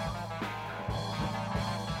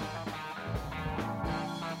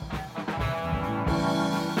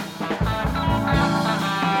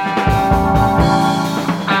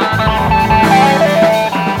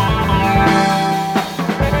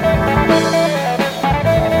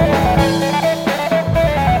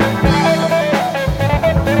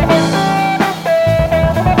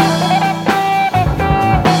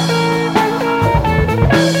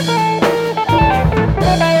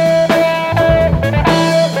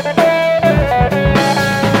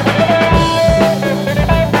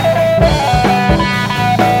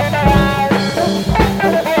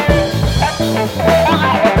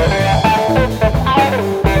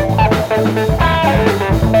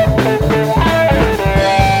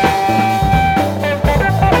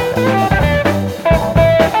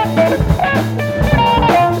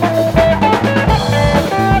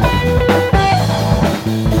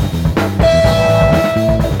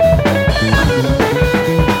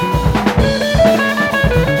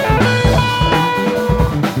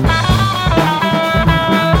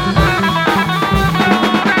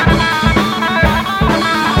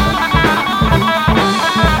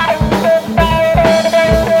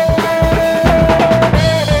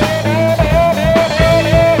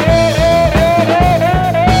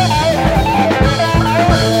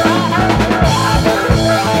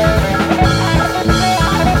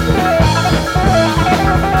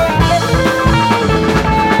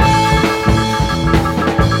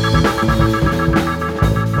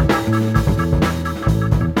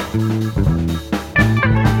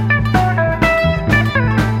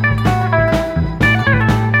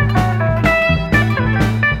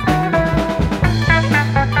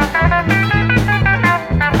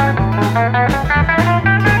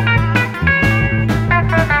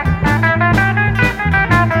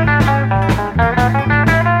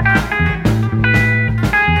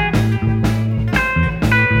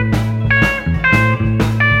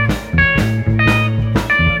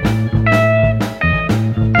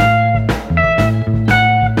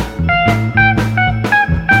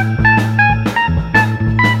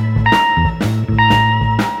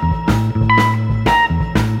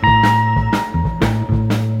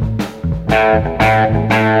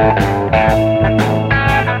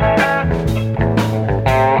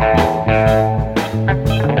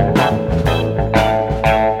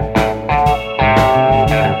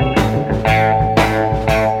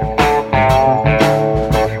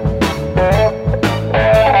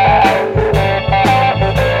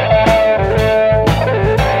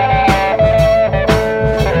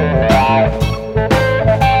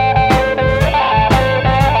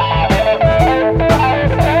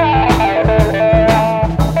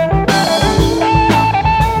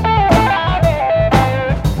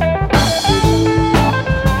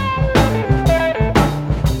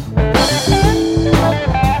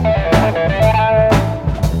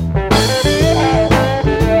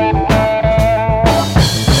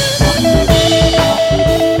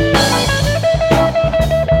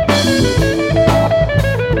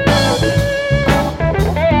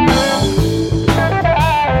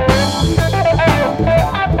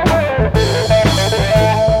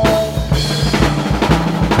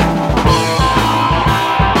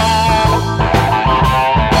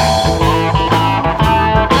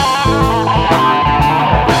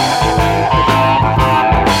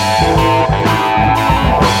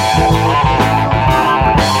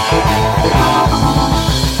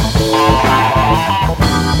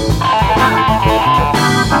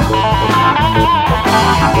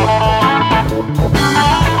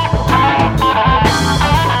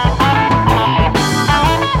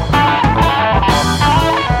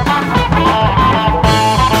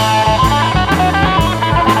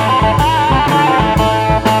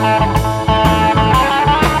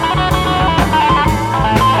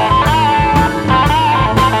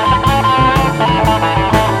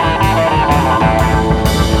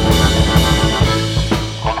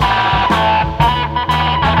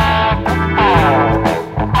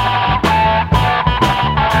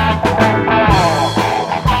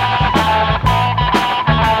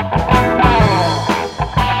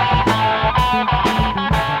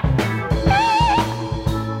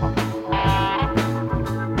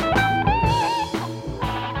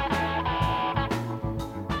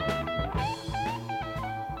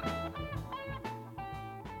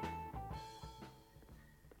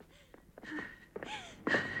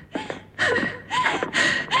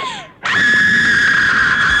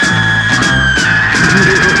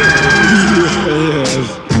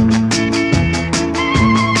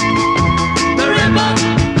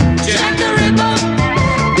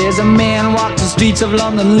 There's a man walks the streets of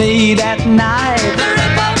London late at night. The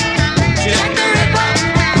Ripper, Jack the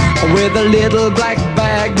Ripper, with a little black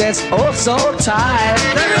bag that's oh so tight.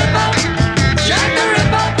 The Ripper, Jack the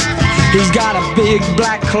Ripper, he's got a big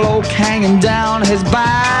black cloak hanging down his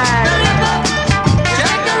back. The Ripper,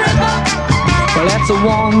 Jack the Ripper, well that's a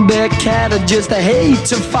one-bit cat that just hate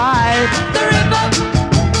to fight. The Ripper,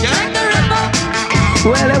 Jack the Ripper,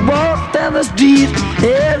 well he walks down the street,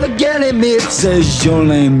 every girl he meets says your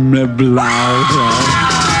name is Blau.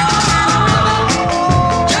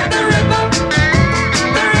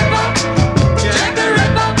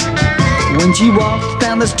 When she walks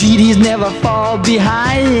down the street, he's never fall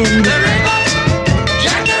behind. The Ripper,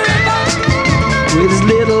 Jack the Ripper, with his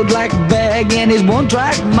little black bag and his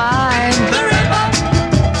one-track mind. The Ripper,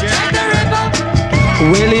 Jack the Ripper,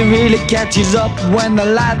 well he really catches up when the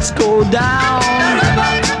lights go down. The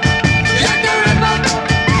Ripper, Jack the Ripper,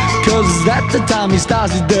 'cause that's the time he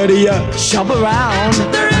starts his dirty shop around.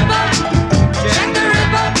 The Ripper, Jack the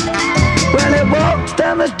Ripper, well he walks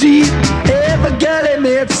down the street, every girl he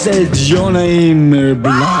meets says your name is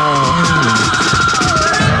Blau.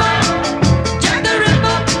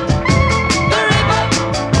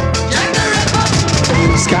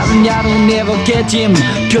 Scotland Yard will never catch him,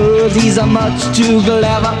 'cause he's a much too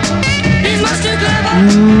clever. He's much too clever.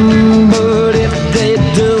 But if they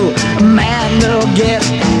do, a man will get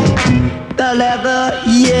the leather,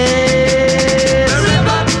 yes. The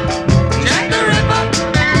Ripper, Jack the Ripper,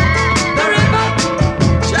 the Ripper,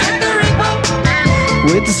 Jack the Ripper,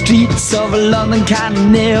 with the streets of London kind of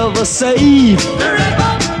never safe. The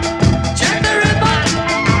Ripper, Jack the Ripper,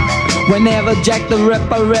 whenever Jack the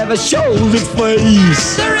Ripper ever shows his face.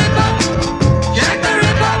 The Ripper, Jack the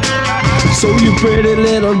Ripper, so you pretty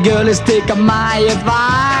little girlies take my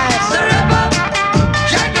advice. The Ripper,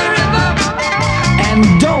 Jack the Ripper, and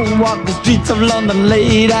don't walk the streets of London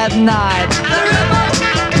late at night. The Ripper,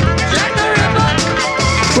 Jack the Ripper,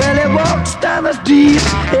 well he walks down the street,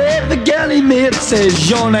 every girl he meets says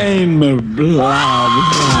your name is blah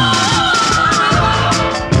blah.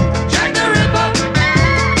 Jack the Ripper,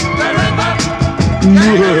 the Ripper,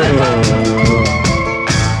 Jack the Ripper.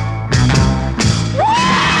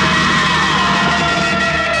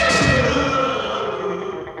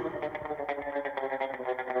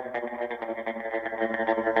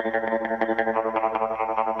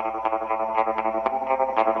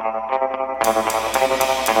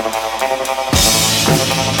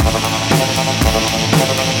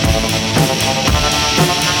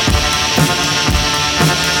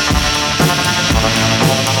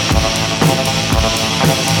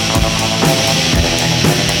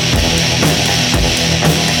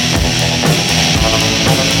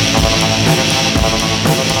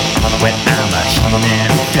 When I'm a human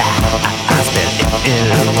fly, I spell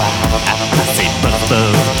L-Y. I say buzz,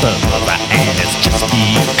 buzz, buzz, and it's just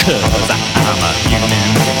because I'm a human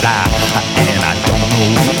fly, and I don't know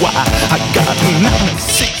why. I got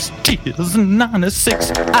 96 tears and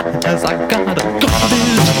 96 eyes. I got a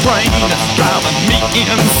garbage brain that's driving me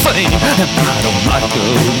insane, and I don't like the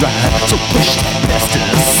ride, so push that mess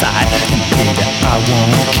aside. And baby, I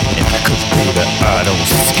won't care, 'cause baby, I don't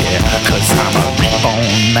scare, 'cause I'm a reborn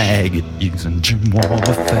maggot using gym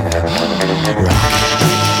warfare. Rock.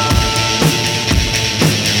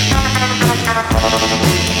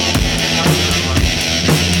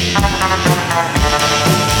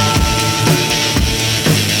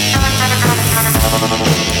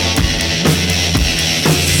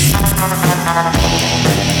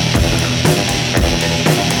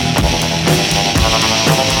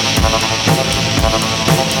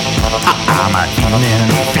 I'm a human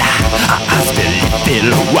fly, I still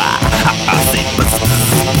feel why. I say buzz,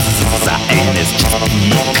 and it's just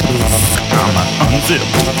because I'm an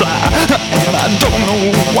unzipped fly, and I don't know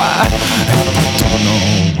why. I don't know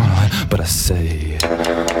why, but I say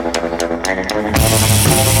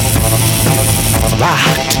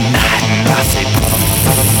rock tonight, and I say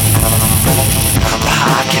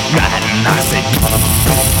rock it right, and I say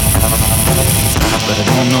but I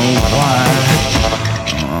don't know why.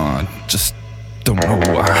 I just don't know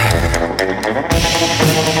why.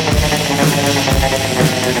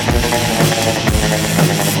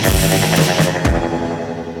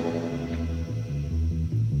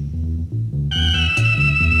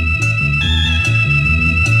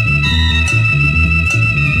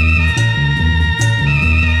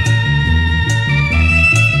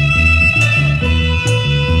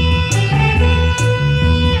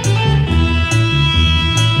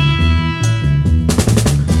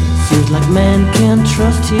 Like man can't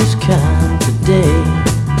trust his kind today.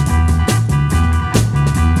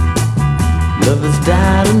 Love has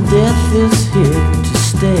died and death is here to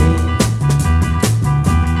stay.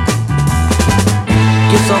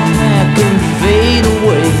 I'll pack and fade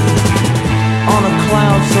away on a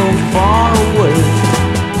cloud so far away.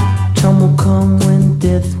 Time will come when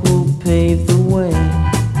death will pave the way.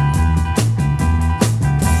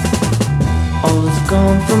 All is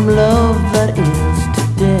gone from love that is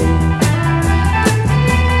today.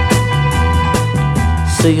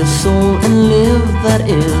 Sell your soul and live, that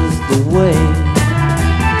is the way.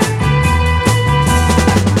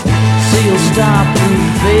 So you'll stop and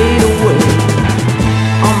fade away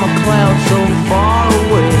on the cloud so far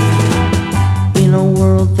away. In a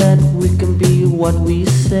world that we can be what we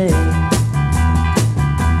say.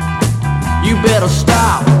 You better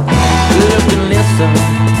stop, look and listen.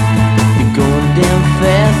 You're going damn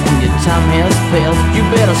fast and your time has passed. You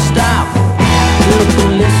better stop, look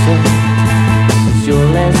and listen. This is your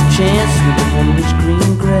last chance with the homeless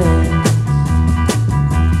green grass.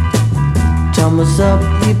 Time is up,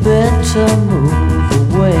 you better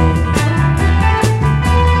move away.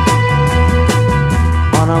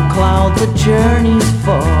 On a cloud the journey's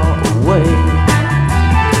far away.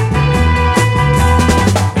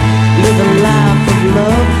 Live a life of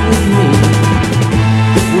love with me.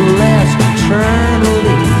 It will last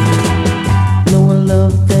eternally. Know a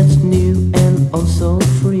love that's new and also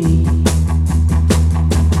free.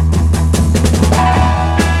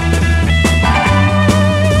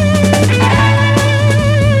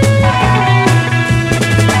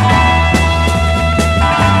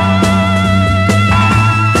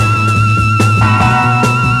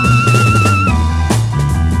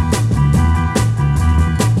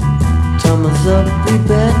 Up, we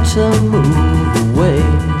better move away.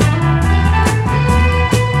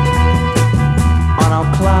 On our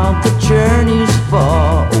cloud the journey's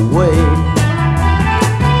far away.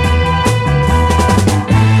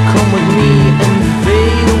 Come with me and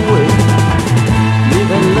fade away.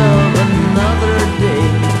 Live and love another day.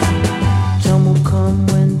 Time will come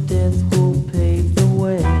when death will pave the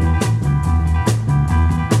way.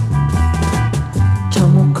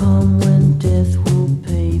 Time will come when death will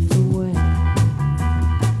pave the way.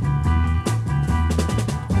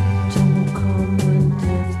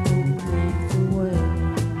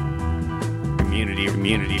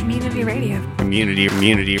 Community radio. Community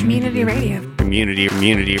radio.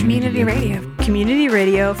 Community radio. Community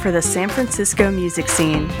radio for the San Francisco music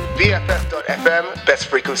scene. BFF.FM, best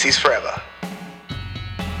frequencies forever.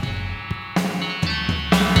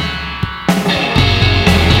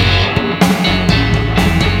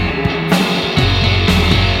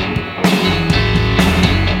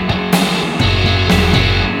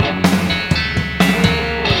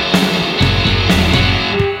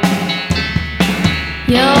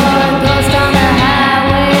 You're a ghost on the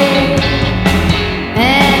highway,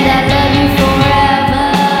 and I love you forever.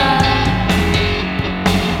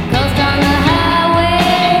 Ghost on the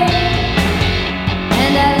highway,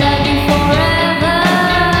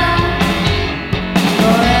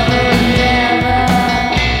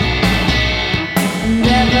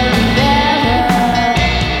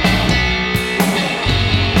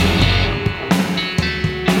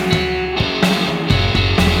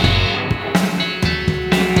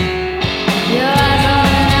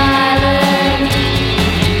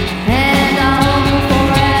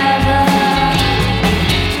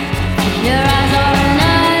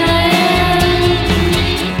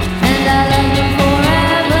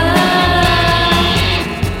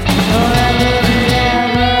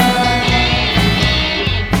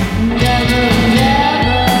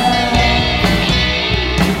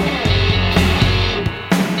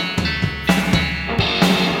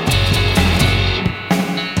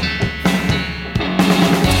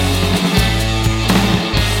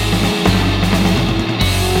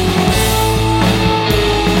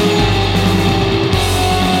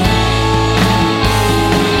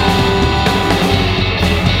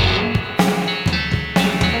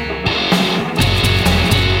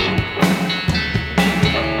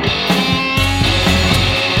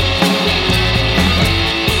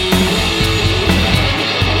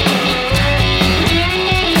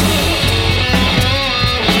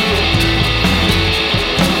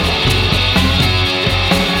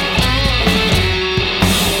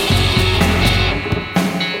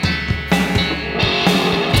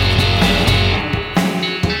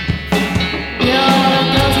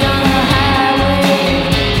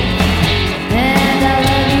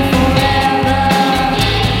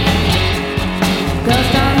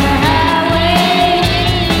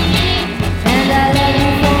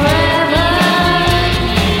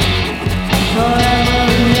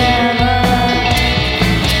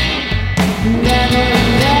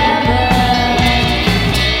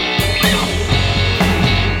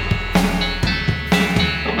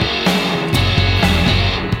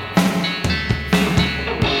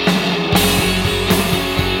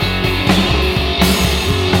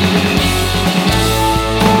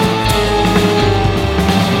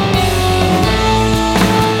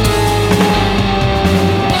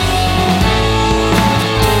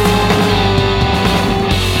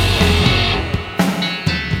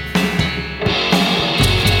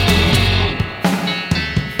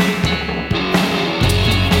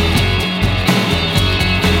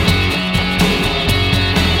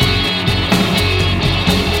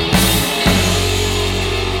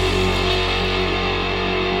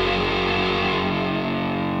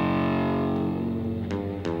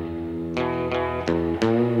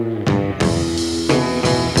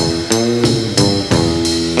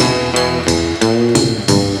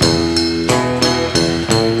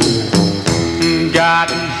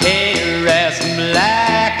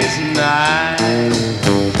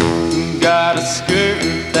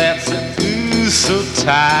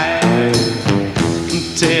 tired.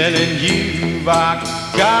 I'm telling you, I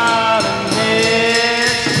got a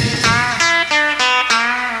miss.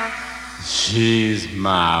 She's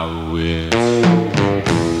my witch.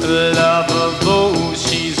 Love her though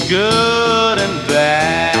she's good and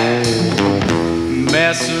bad.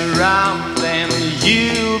 Mess around and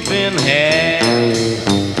you've been had.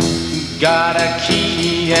 Got a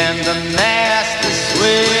key and a nasty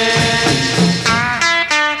switch.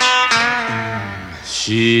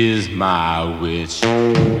 She's my witch.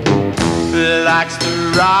 Likes to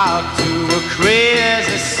rock to a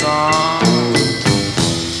crazy song.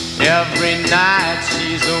 Every night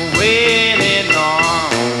she's a waiting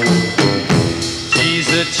on. She's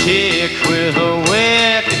a chick with a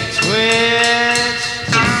wicked twitch.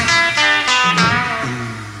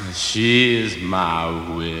 She's my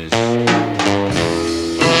witch.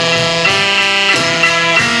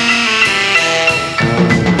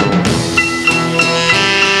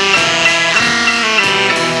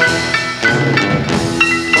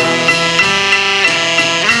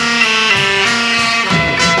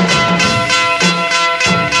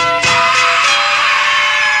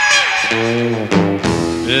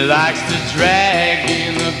 Likes to drag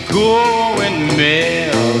in a going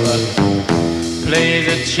mill. Plays a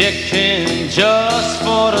chicken just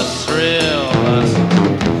for the thrill.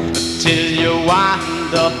 Till you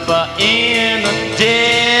wind up in a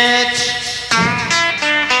ditch.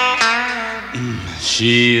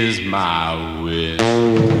 She is my witch.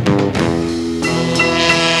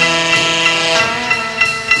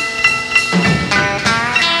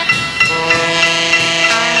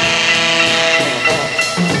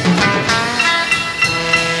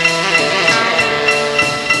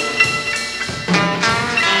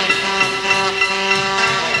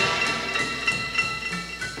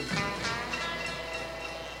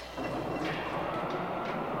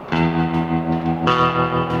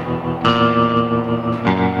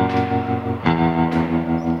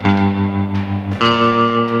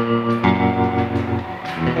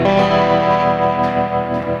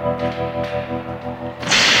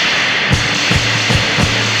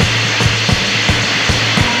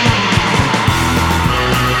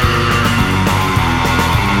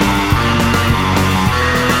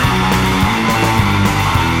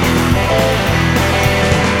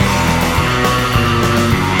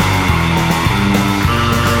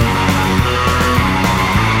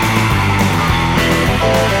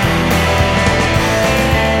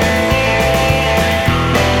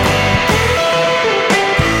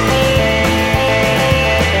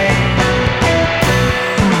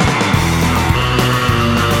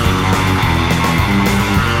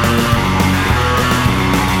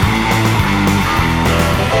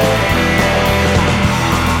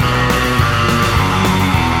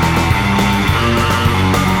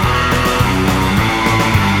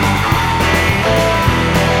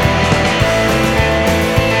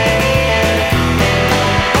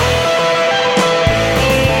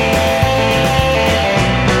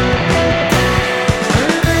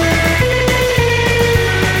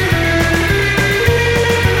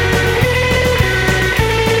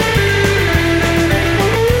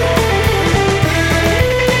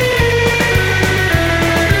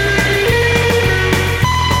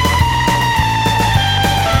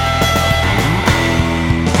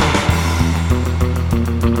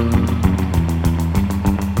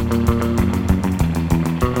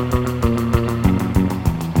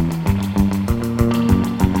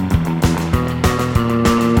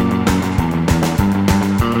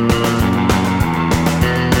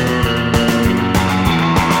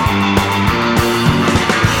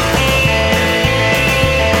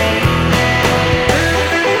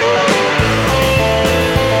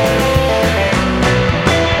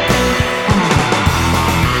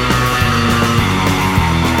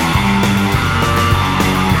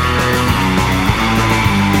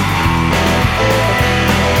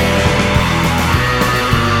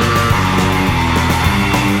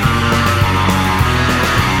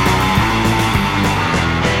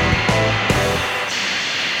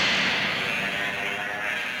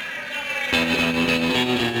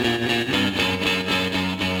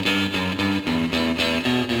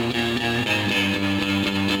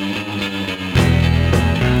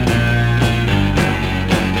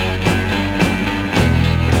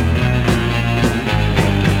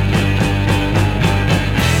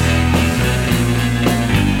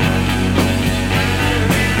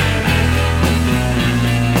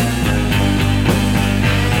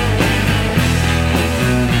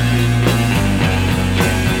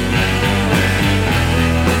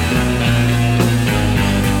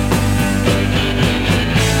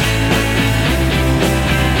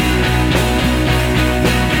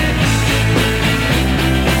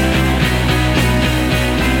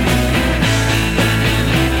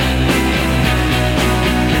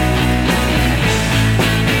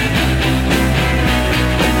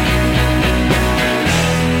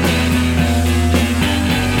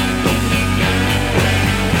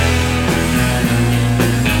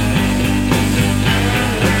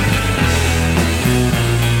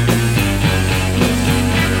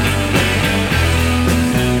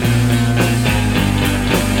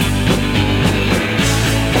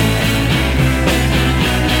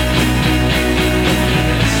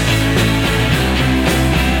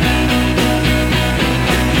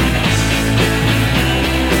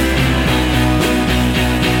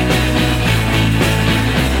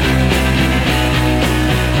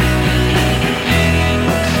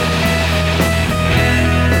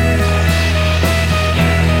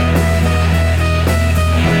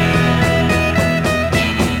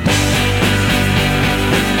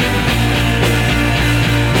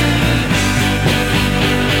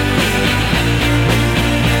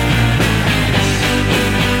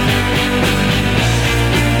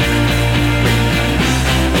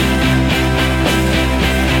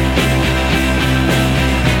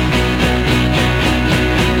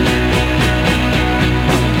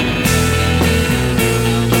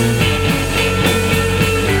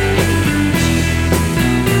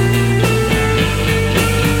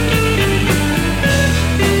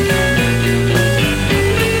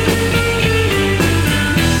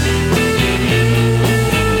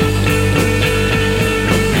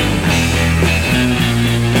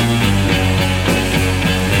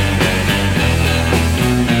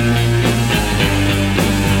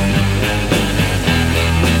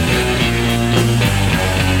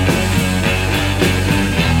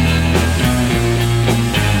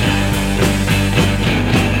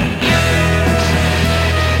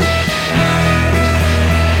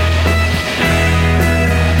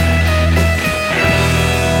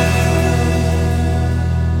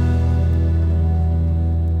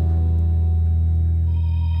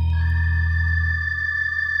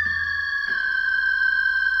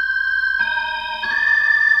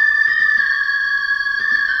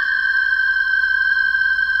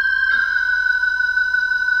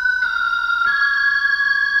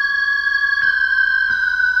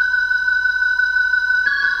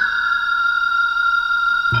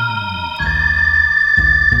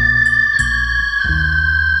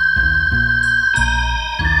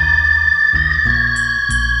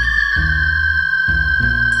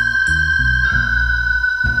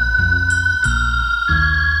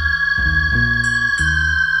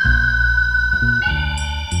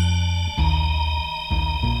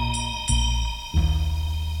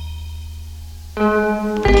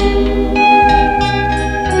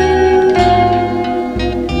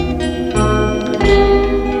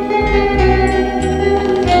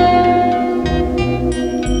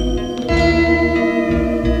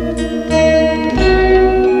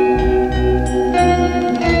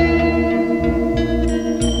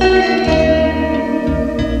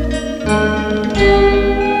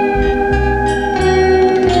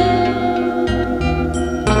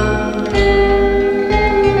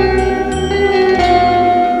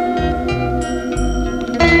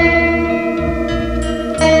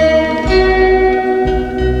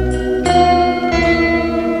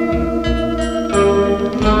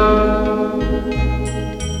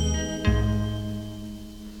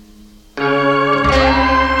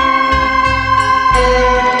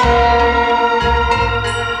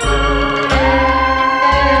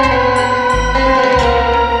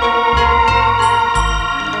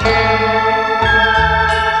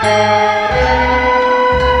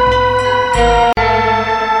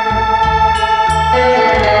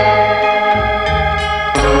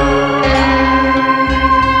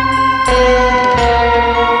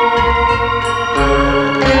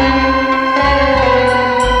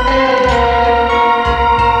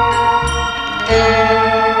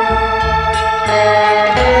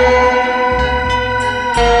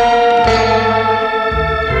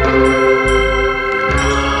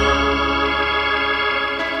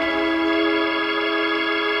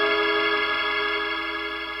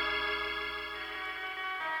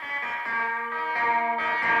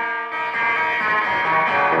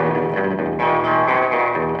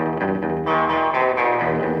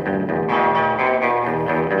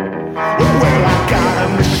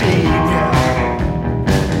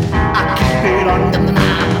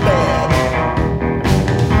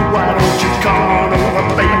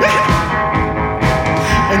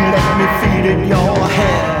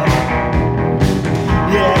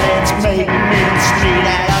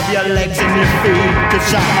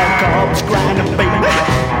 'cause I'm a corpse grinder, baby.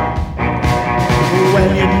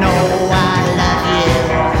 Well, you know I love you,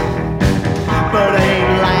 but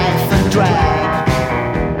ain't life a drag?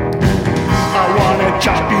 I wanna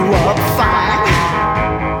chop you up fine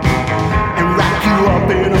and wrap you up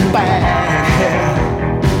in a bag.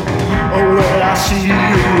 Oh, well, I'll see you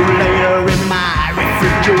later in my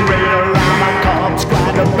refrigerator. I'm a corpse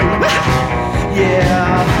grinder, baby.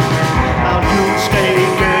 Yeah, I'll do stay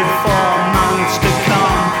good for months to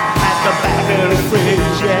come. At the back of the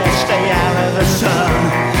fridge, yeah, stay out of the sun.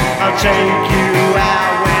 I'll take you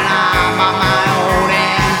out when I'm on my own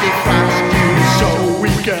and defrost you so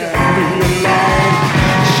we can be alone.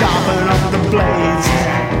 Sharpen up the blades,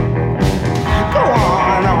 go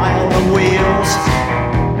on, oil the wheels.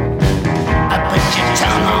 I put your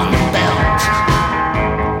tongue on the belt.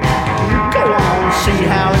 Go on, see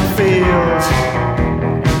how it feels.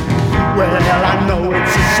 Well, I know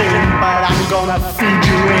it's a sin, but I'm gonna feed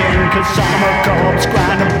you in, 'cause I'm a corpse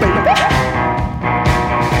grinder, baby.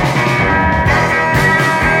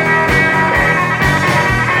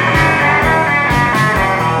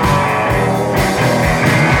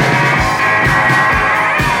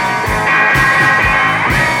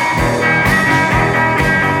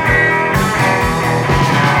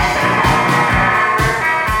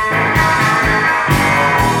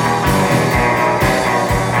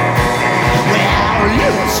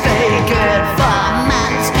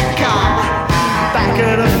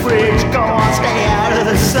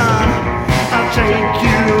 Take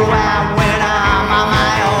you out when I'm on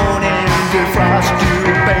my own and defrost you,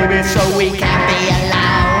 baby, so we can be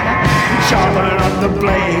alone. Sharpen up the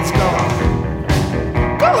blades, go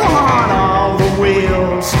on all the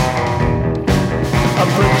wheels.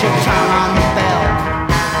 Put your tongue on the belt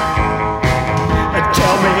and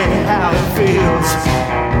tell me how it feels.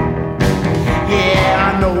 Yeah, I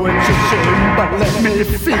know it's a sin, but let me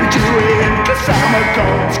feed you in, 'cause I'm a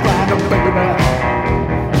corpse grinder, baby.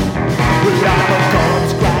 Well, I'm a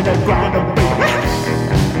corpse grinder, baby.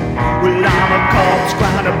 Well, I'm a corpse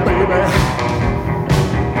grinder, baby.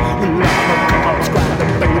 Well, I'm a corpse grinder,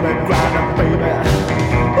 baby, baby.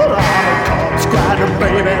 Well, I'm a corpse grinder,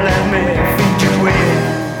 baby. Let me feed you in.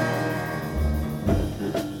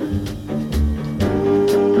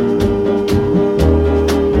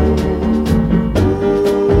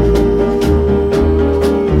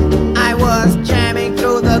 I was jamming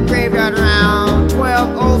through the graveyard around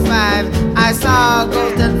 12:05. I saw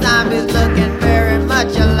ghosts and zombies looking very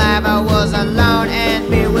much alive. I was alone and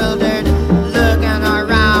bewildered, looking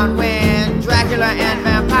around when Dracula and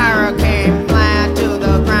Vampire came flying to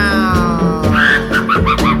the ground.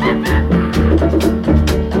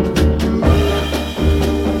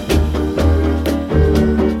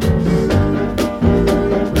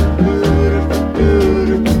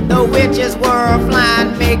 The witches were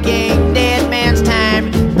flying, making dead man's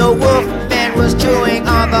time. The wolf was chewing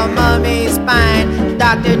on the mummy's spine.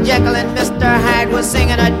 Dr. Jekyll and Mr. Hyde was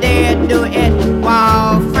singing a dead duet,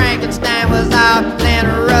 while Frankenstein was out playing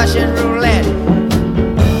Russian roulette.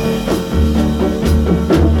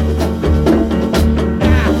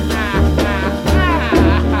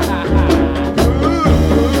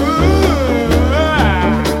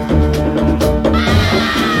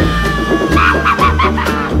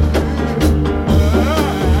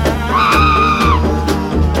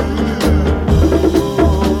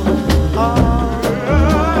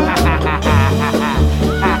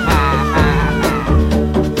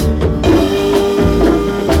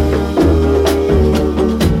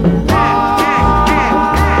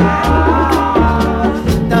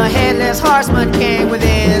 Came with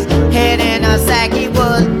his head in a sack. He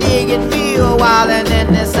was digging me a while and then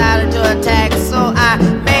decided to attack. So I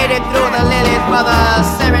made it through the lilies for the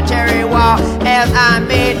cemetery wall. As I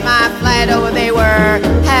made my flight over, they were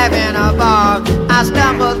having a ball. I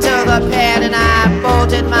stumbled to the pad and I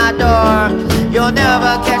bolted my door. You'll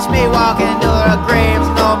never catch me walking to the graves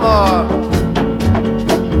no more.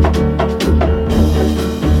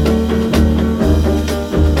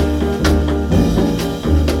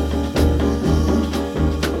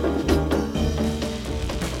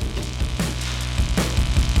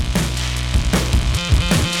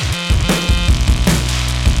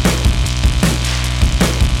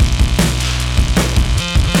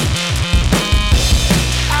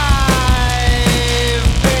 I've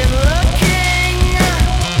been looking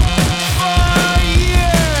for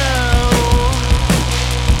you.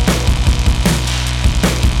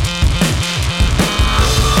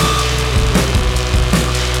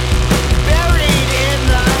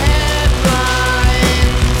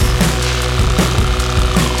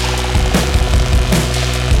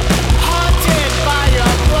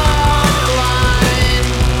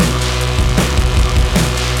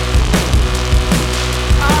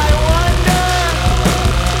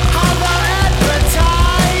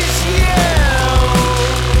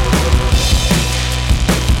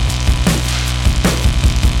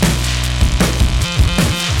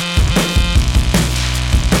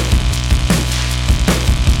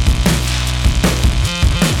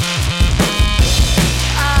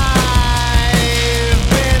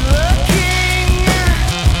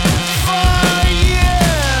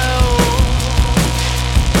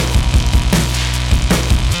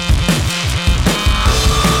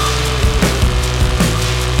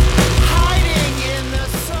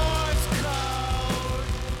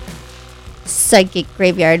 Psychic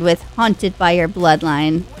Graveyard with Haunted by Your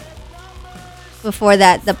Bloodline. Before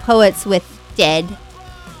that, The Poets with Dead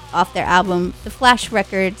off their album The Flash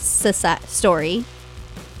Records Story.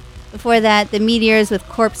 Before that, The Meteors with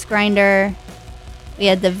Corpse Grinder. We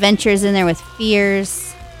had The Ventures in there with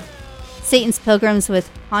Fears. Satan's Pilgrims with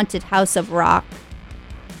Haunted House of Rock.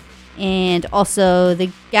 And also The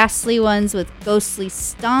Ghastly Ones with Ghostly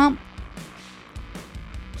Stomp.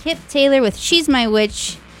 Kip Taylor with She's My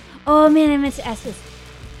Witch. Oh man, I meant to ask this.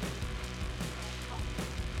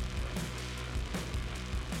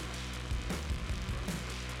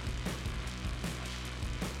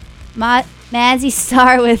 Mazzy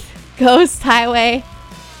Star with Ghost Highway.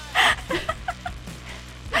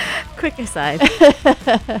 Quick aside.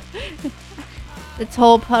 The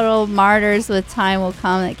Toll Puddle Martyrs with Time Will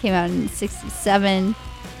Come that came out in 1967.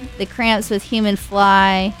 The Cramps with Human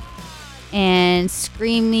Fly. And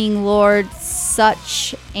Screaming Lord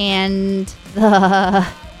Such and the...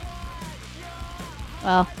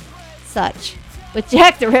 Well, Such. With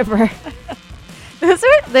Jack the Ripper.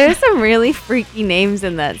 There's some really freaky names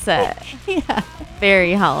in that set. Yeah.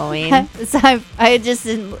 Very Halloween. So I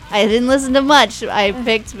didn't listen to much. I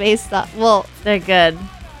picked based on... Well, they're good.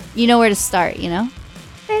 You know where to start, you know?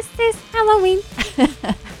 This is Halloween.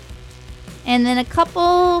 And then a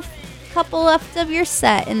couple left of your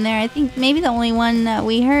set in there. I think maybe the only one that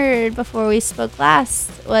we heard before we spoke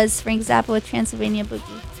last was Frank Zappa with Transylvania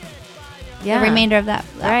Boogie. Yeah. The remainder of that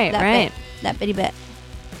right. bit, that bitty bit.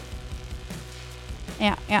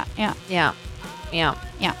 Yeah.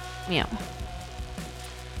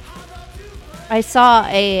 I saw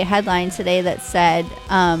a headline today that said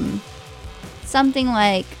something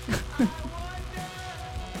like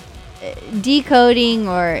decoding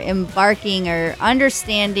or embarking or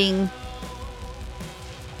understanding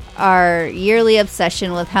our yearly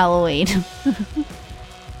obsession with Halloween.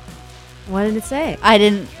 What did it say? I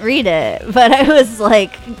didn't read it, but I was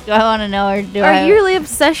like, do I want to know or do our yearly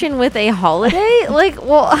obsession with a holiday? Like,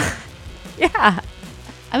 well, yeah.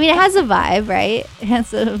 I mean, it has a vibe, right? It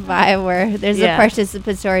has a vibe where there's a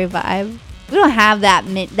participatory vibe. We don't have that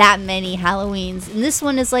many Halloweens, and this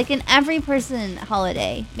one is like an every person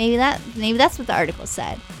holiday. Maybe that's what the article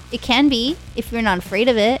said. It can be if you're not afraid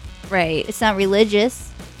of it. Right. It's not religious.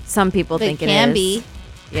 Some people think it can is. Be.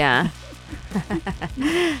 Yeah.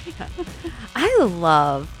 I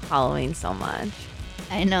love Halloween so much.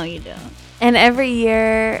 I know you do. And every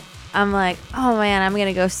year I'm like, oh man, I'm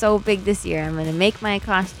gonna go so big this year. I'm gonna make my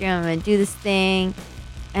costume. I'm gonna do this thing.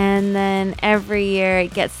 And then every year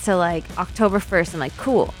it gets to like October 1st. I'm like,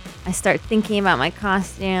 cool. I start thinking about my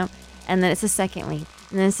costume. And then it's the second week.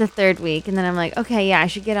 And then it's the third week. And then I'm like, okay, yeah, I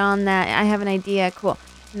should get on that. I have an idea. Cool.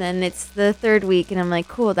 And then it's the third week. And I'm like,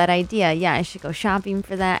 cool, that idea. Yeah, I should go shopping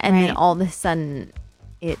for that. And then all of a sudden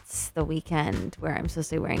it's the weekend where I'm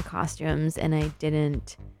supposed to be wearing costumes. And I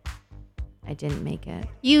didn't make it.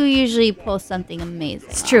 You usually post something amazing.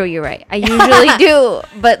 It's true, you're right. I usually do,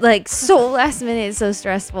 but like so last minute, it's so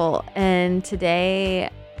stressful. And today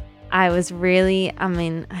I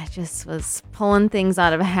just was pulling things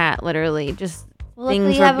out of a hat, literally. Just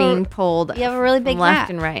things were being pulled. You have a really big left hat.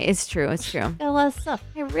 and right. It's true. Got a lot of stuff.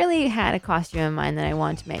 I really had a costume in mind that I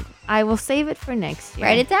wanted to make. I will save it for next year.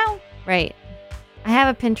 Write it down. Right. I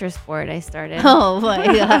have a Pinterest board I started. Oh my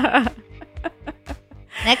god.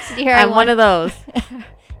 Next year, I'm one of those.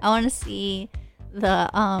 I want to see the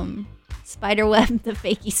spiderweb, the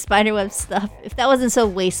fakey spiderweb stuff. If that wasn't so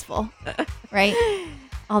wasteful, right?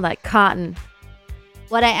 All that cotton.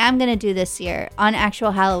 What I am gonna do this year on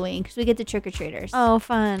actual Halloween, because we get the trick or treaters. Oh,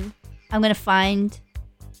 fun! I'm gonna find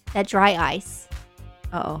that dry ice.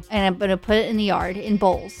 Oh. And I'm gonna put it in the yard in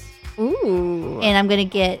bowls. Ooh. And I'm gonna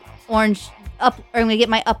get I'm gonna get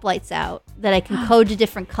my uplights out that I can code to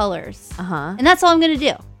different colors. Uh-huh. And that's all I'm gonna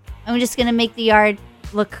do. I'm just gonna make the yard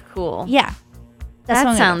look cool. Yeah.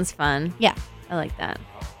 That sounds fun. Yeah. I like that.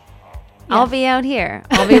 Yeah. I'll be out here.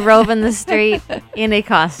 I'll be roving the street in a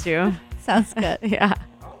costume. Sounds good. Yeah.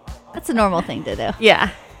 That's a normal thing to do.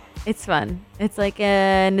 Yeah. It's fun. It's like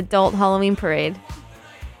an adult Halloween parade.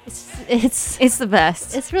 It's the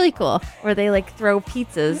best. It's really cool. Where they like throw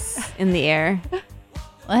pizzas in the air.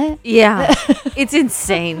 What? Yeah. It's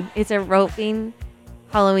insane. It's a roping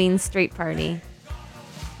Halloween street party.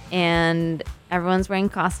 And everyone's wearing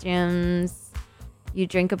costumes. You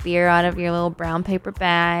drink a beer out of your little brown paper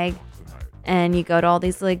bag. And you go to all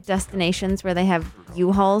these like destinations where they have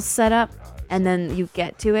U-Hauls set up. And then you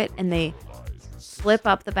get to it and they flip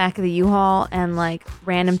up the back of the U-Haul and like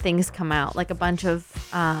random things come out. Like a bunch of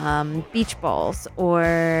beach balls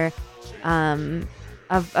or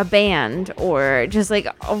a band or just like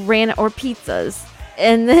or pizzas.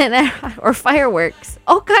 And then, or fireworks.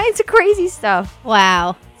 All kinds of crazy stuff.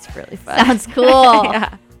 Wow. It's really fun. Sounds cool.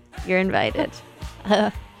 Yeah. You're invited.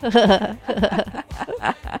 Ooh.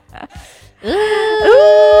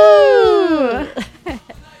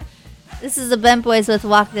 This is the Bent Boys with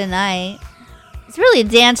Walk the Night. It's really a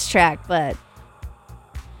dance track, but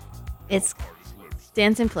it's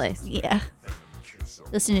dance in place. Yeah.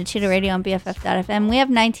 Listen to Cheetle Radio on BFF.fm. We have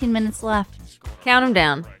 19 minutes left. Count them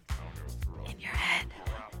down. In your head.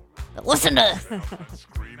 But listen to us.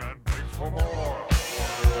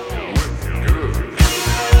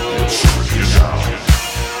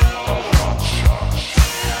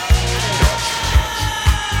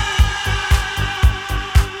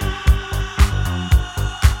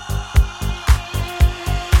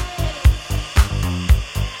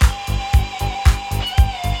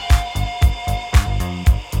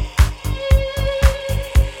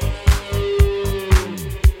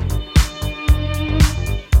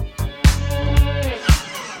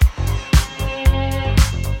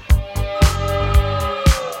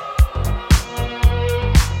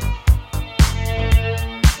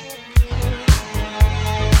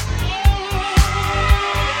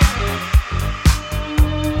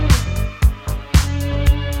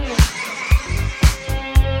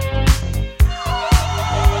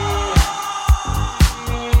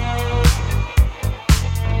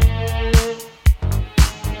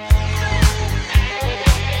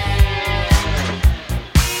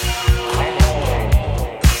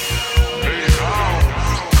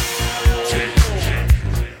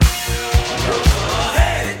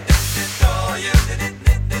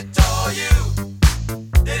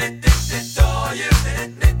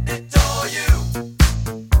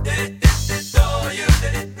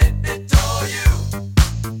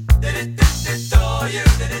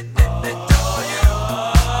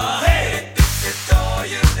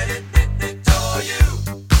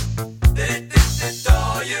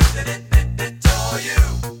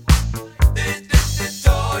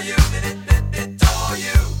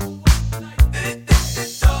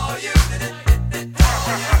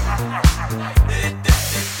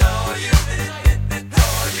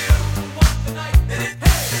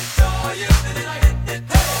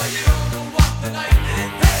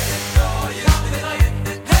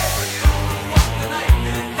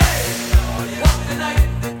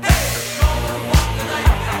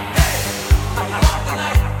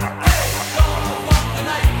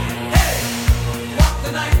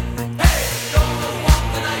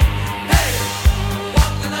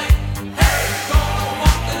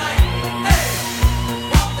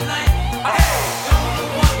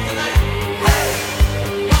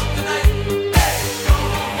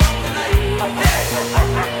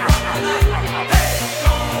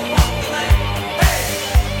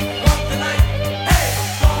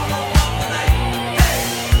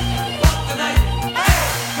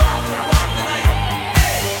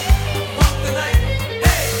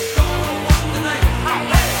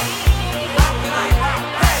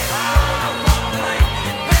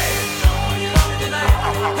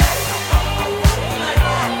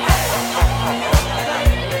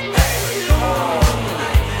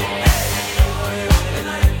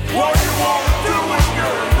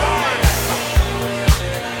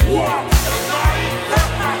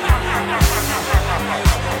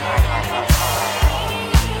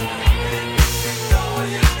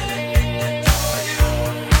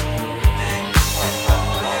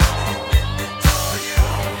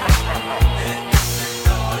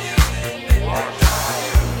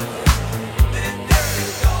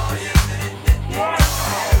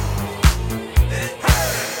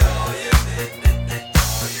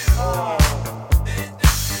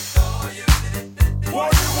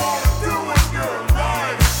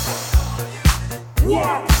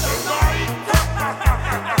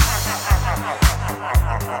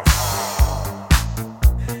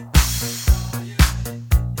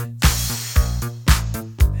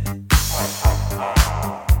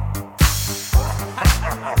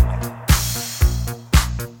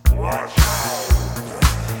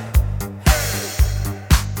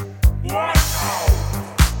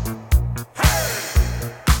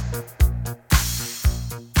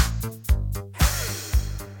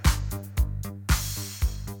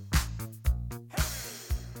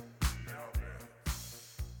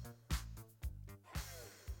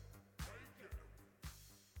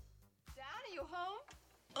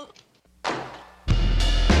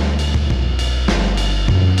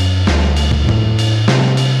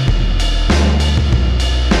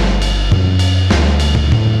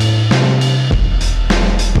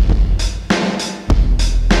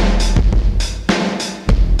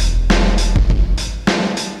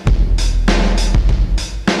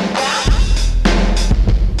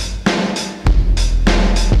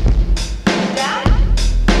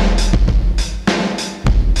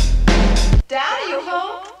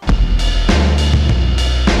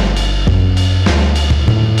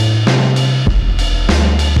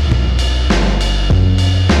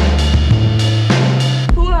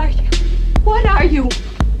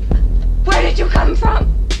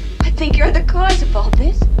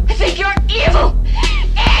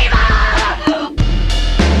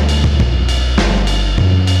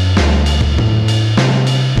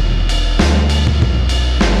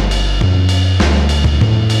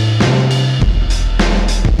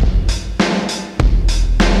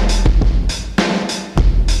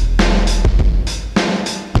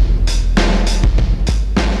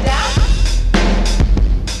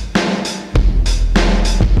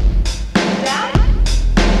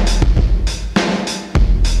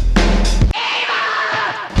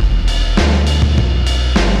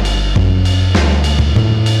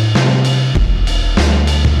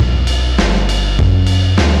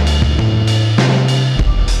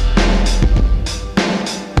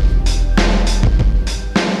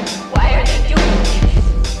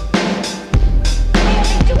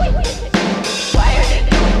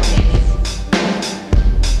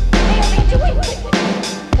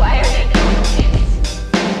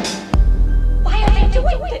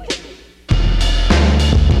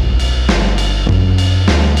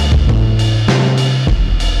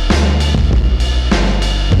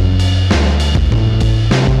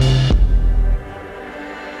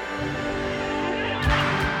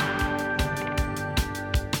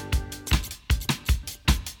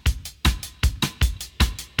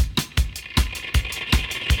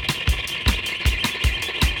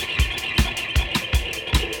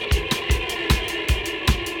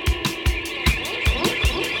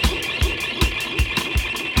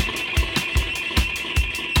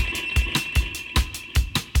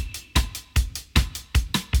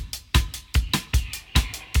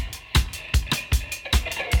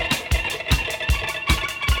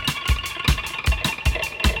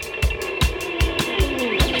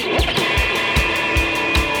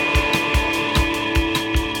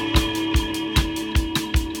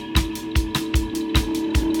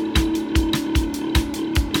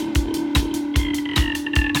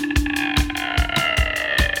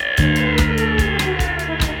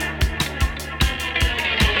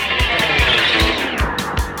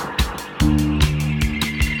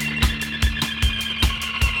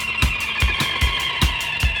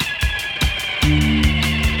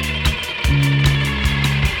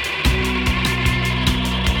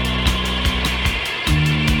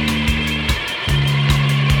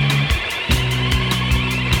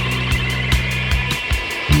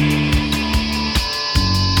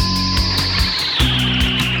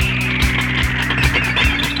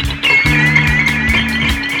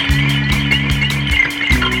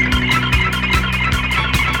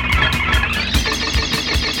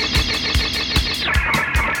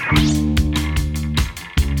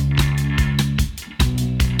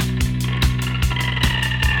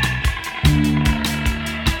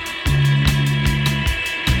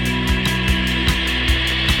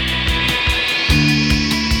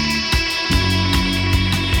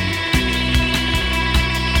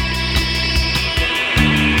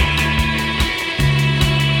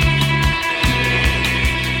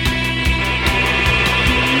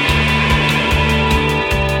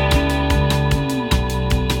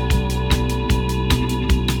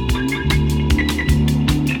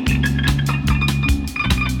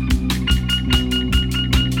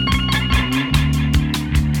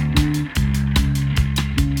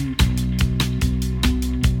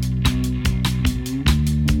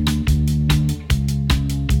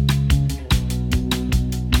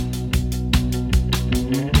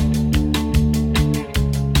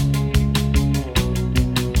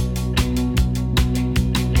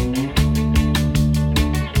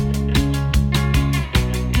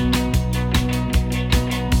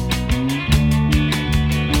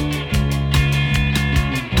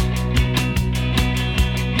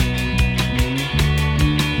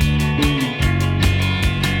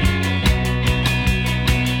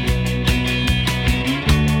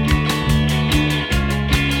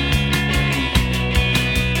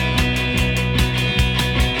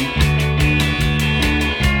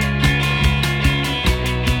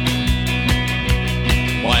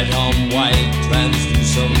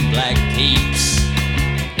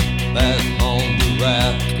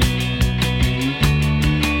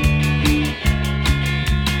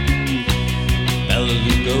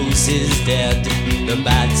 dead. The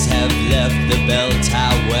bats have left the bell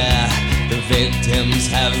tower. The victims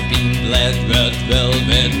have been bled. Red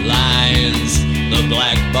velvet lines. The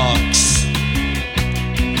black box.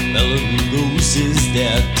 Bela Lugosi is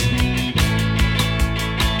dead.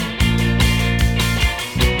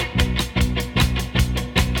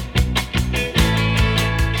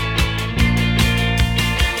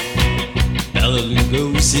 Bela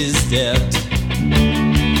Lugosi is dead.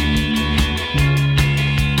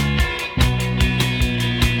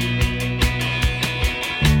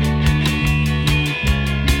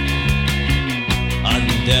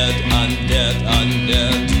 Undead, undead,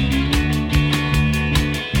 undead.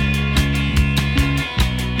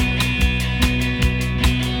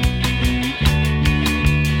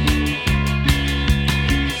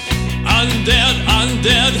 Undead,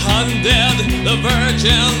 undead, undead. The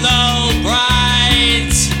virginal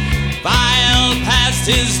bride file past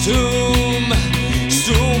his tomb.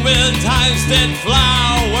 Strewn with time's dead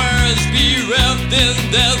flowers, bereft in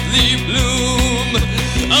deathly bloom.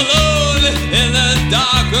 Alone in a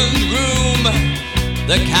darkened room,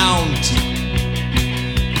 the Count.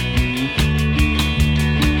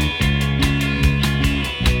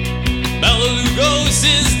 Bela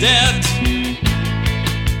Lugosi is dead.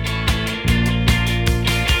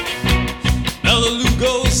 Bela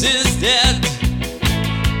Lugosi is dead.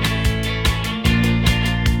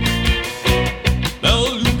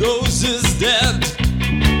 Bela Lugosi is dead.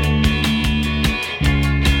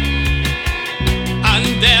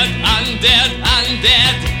 Undead, undead,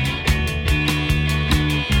 undead.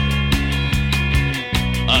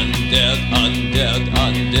 Undead, undead,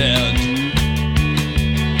 undead.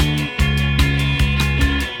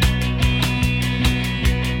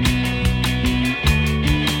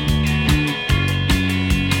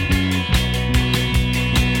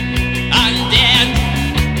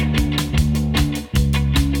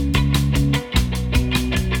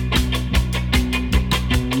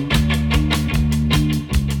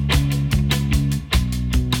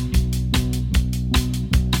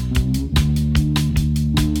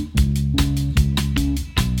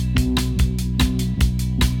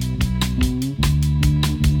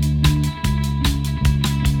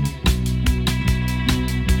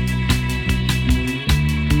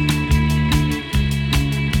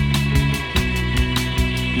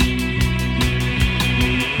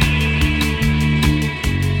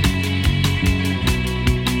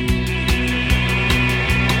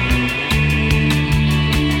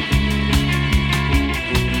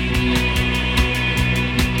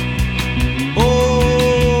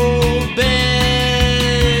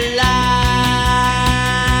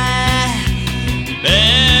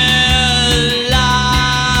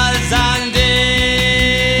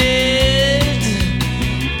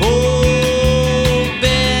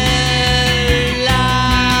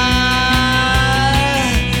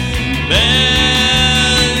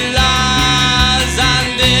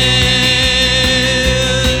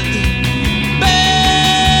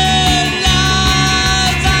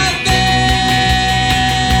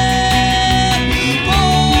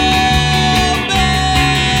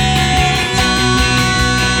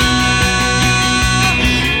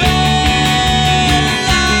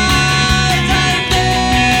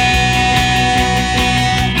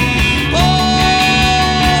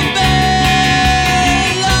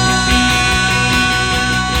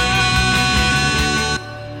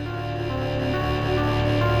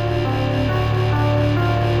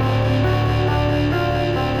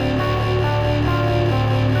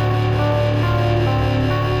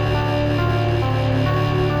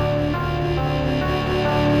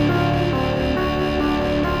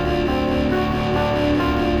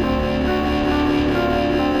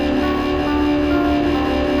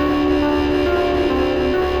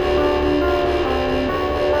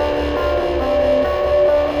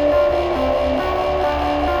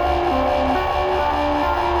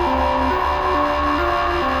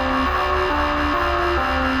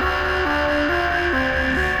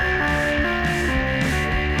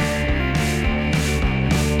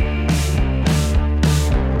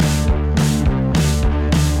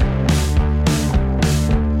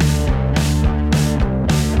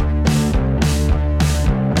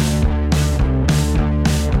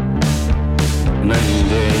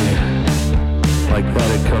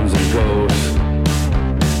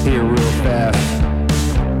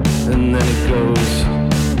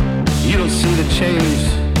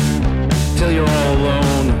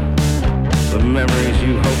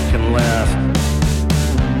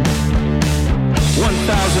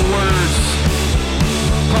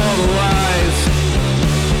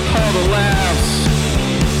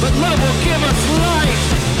 Love will give us light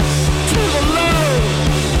to the low.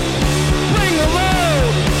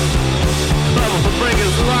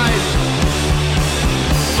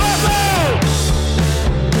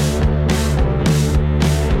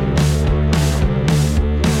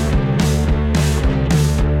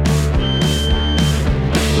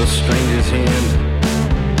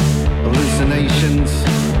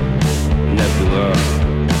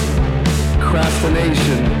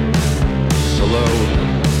 buttload.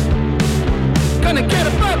 Gonna get a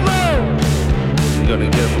buttload. Gonna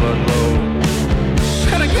get a buttload.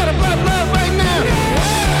 Gonna get a buttload right now.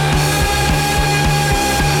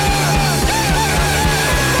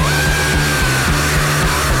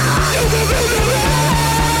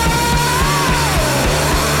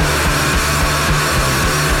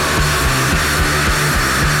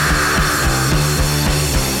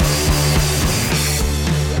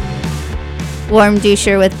 Warm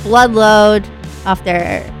Doucher with Bloodload off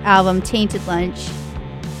their album Tainted Lunch.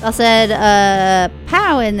 Also had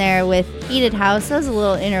Pow in there with Heated House. That was a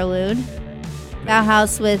little interlude.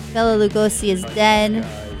 Bauhaus with Bela Lugosi is Dead.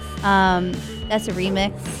 That's a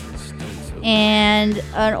remix. And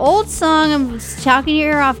an old song, I'm talking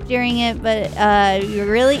your ear off during it, but you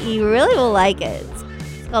really will like it.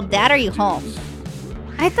 It's called Dad, Are You Home?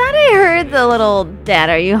 I thought I heard the little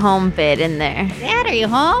 "Dad, are you home?" bit in there. Dad, are you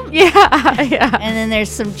home? Yeah, yeah. And then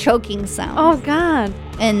there's some choking sounds. Oh God.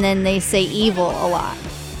 And then they say evil a lot.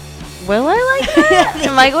 Will I like that?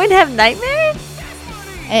 Am I going to have nightmares?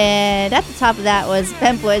 And at the top of that was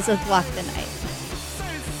Pen Boys with Walk the Night.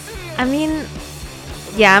 I mean,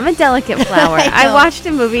 yeah, I'm a delicate flower. I watched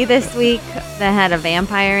a movie this week that had a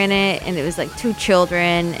vampire in it, and it was like 2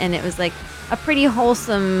 children, and it was like a pretty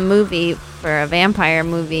wholesome movie for a vampire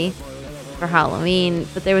movie for Halloween.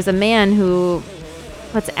 But there was a man who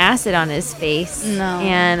puts acid on his face. No.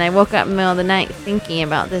 And I woke up in the middle of the night thinking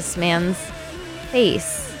about this man's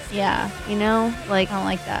face. Yeah. You know? Like, I don't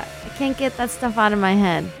like that. I can't get that stuff out of my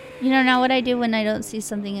head. You know, now what I do when I don't see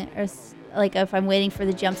something, or like if I'm waiting for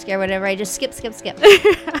the jump scare or whatever, I just skip.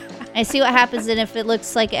 I see what happens, and if it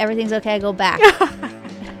looks like everything's okay, I go back.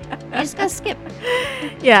 You just gotta skip.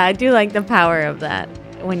 Yeah, I do like the power of that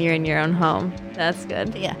when you're in your own home. That's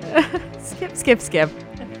good. Yeah. Skip.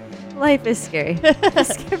 Life is scary.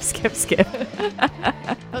 skip.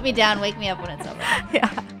 Put me down, wake me up when it's over. Yeah.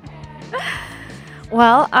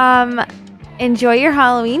 Well, enjoy your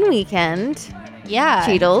Halloween weekend. Yeah.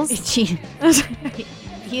 Cheetles.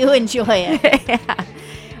 You enjoy it.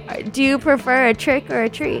 Yeah. Do you prefer a trick or a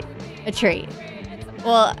treat? A treat.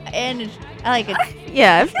 Well, and I like it.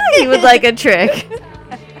 Yeah, I feel like you would like a trick.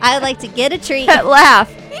 I like to get a treat. Laugh.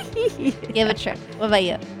 Give a trick. What about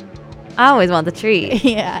you? I always want the treat.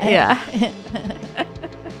 Yeah.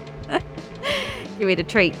 Give me the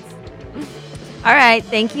treats. All right.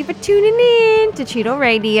 Thank you for tuning in to Cheetle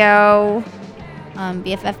Radio.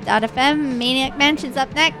 BFF.FM, Maniac Mansion's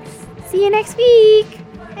up next. See you next week.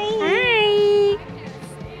 Bye.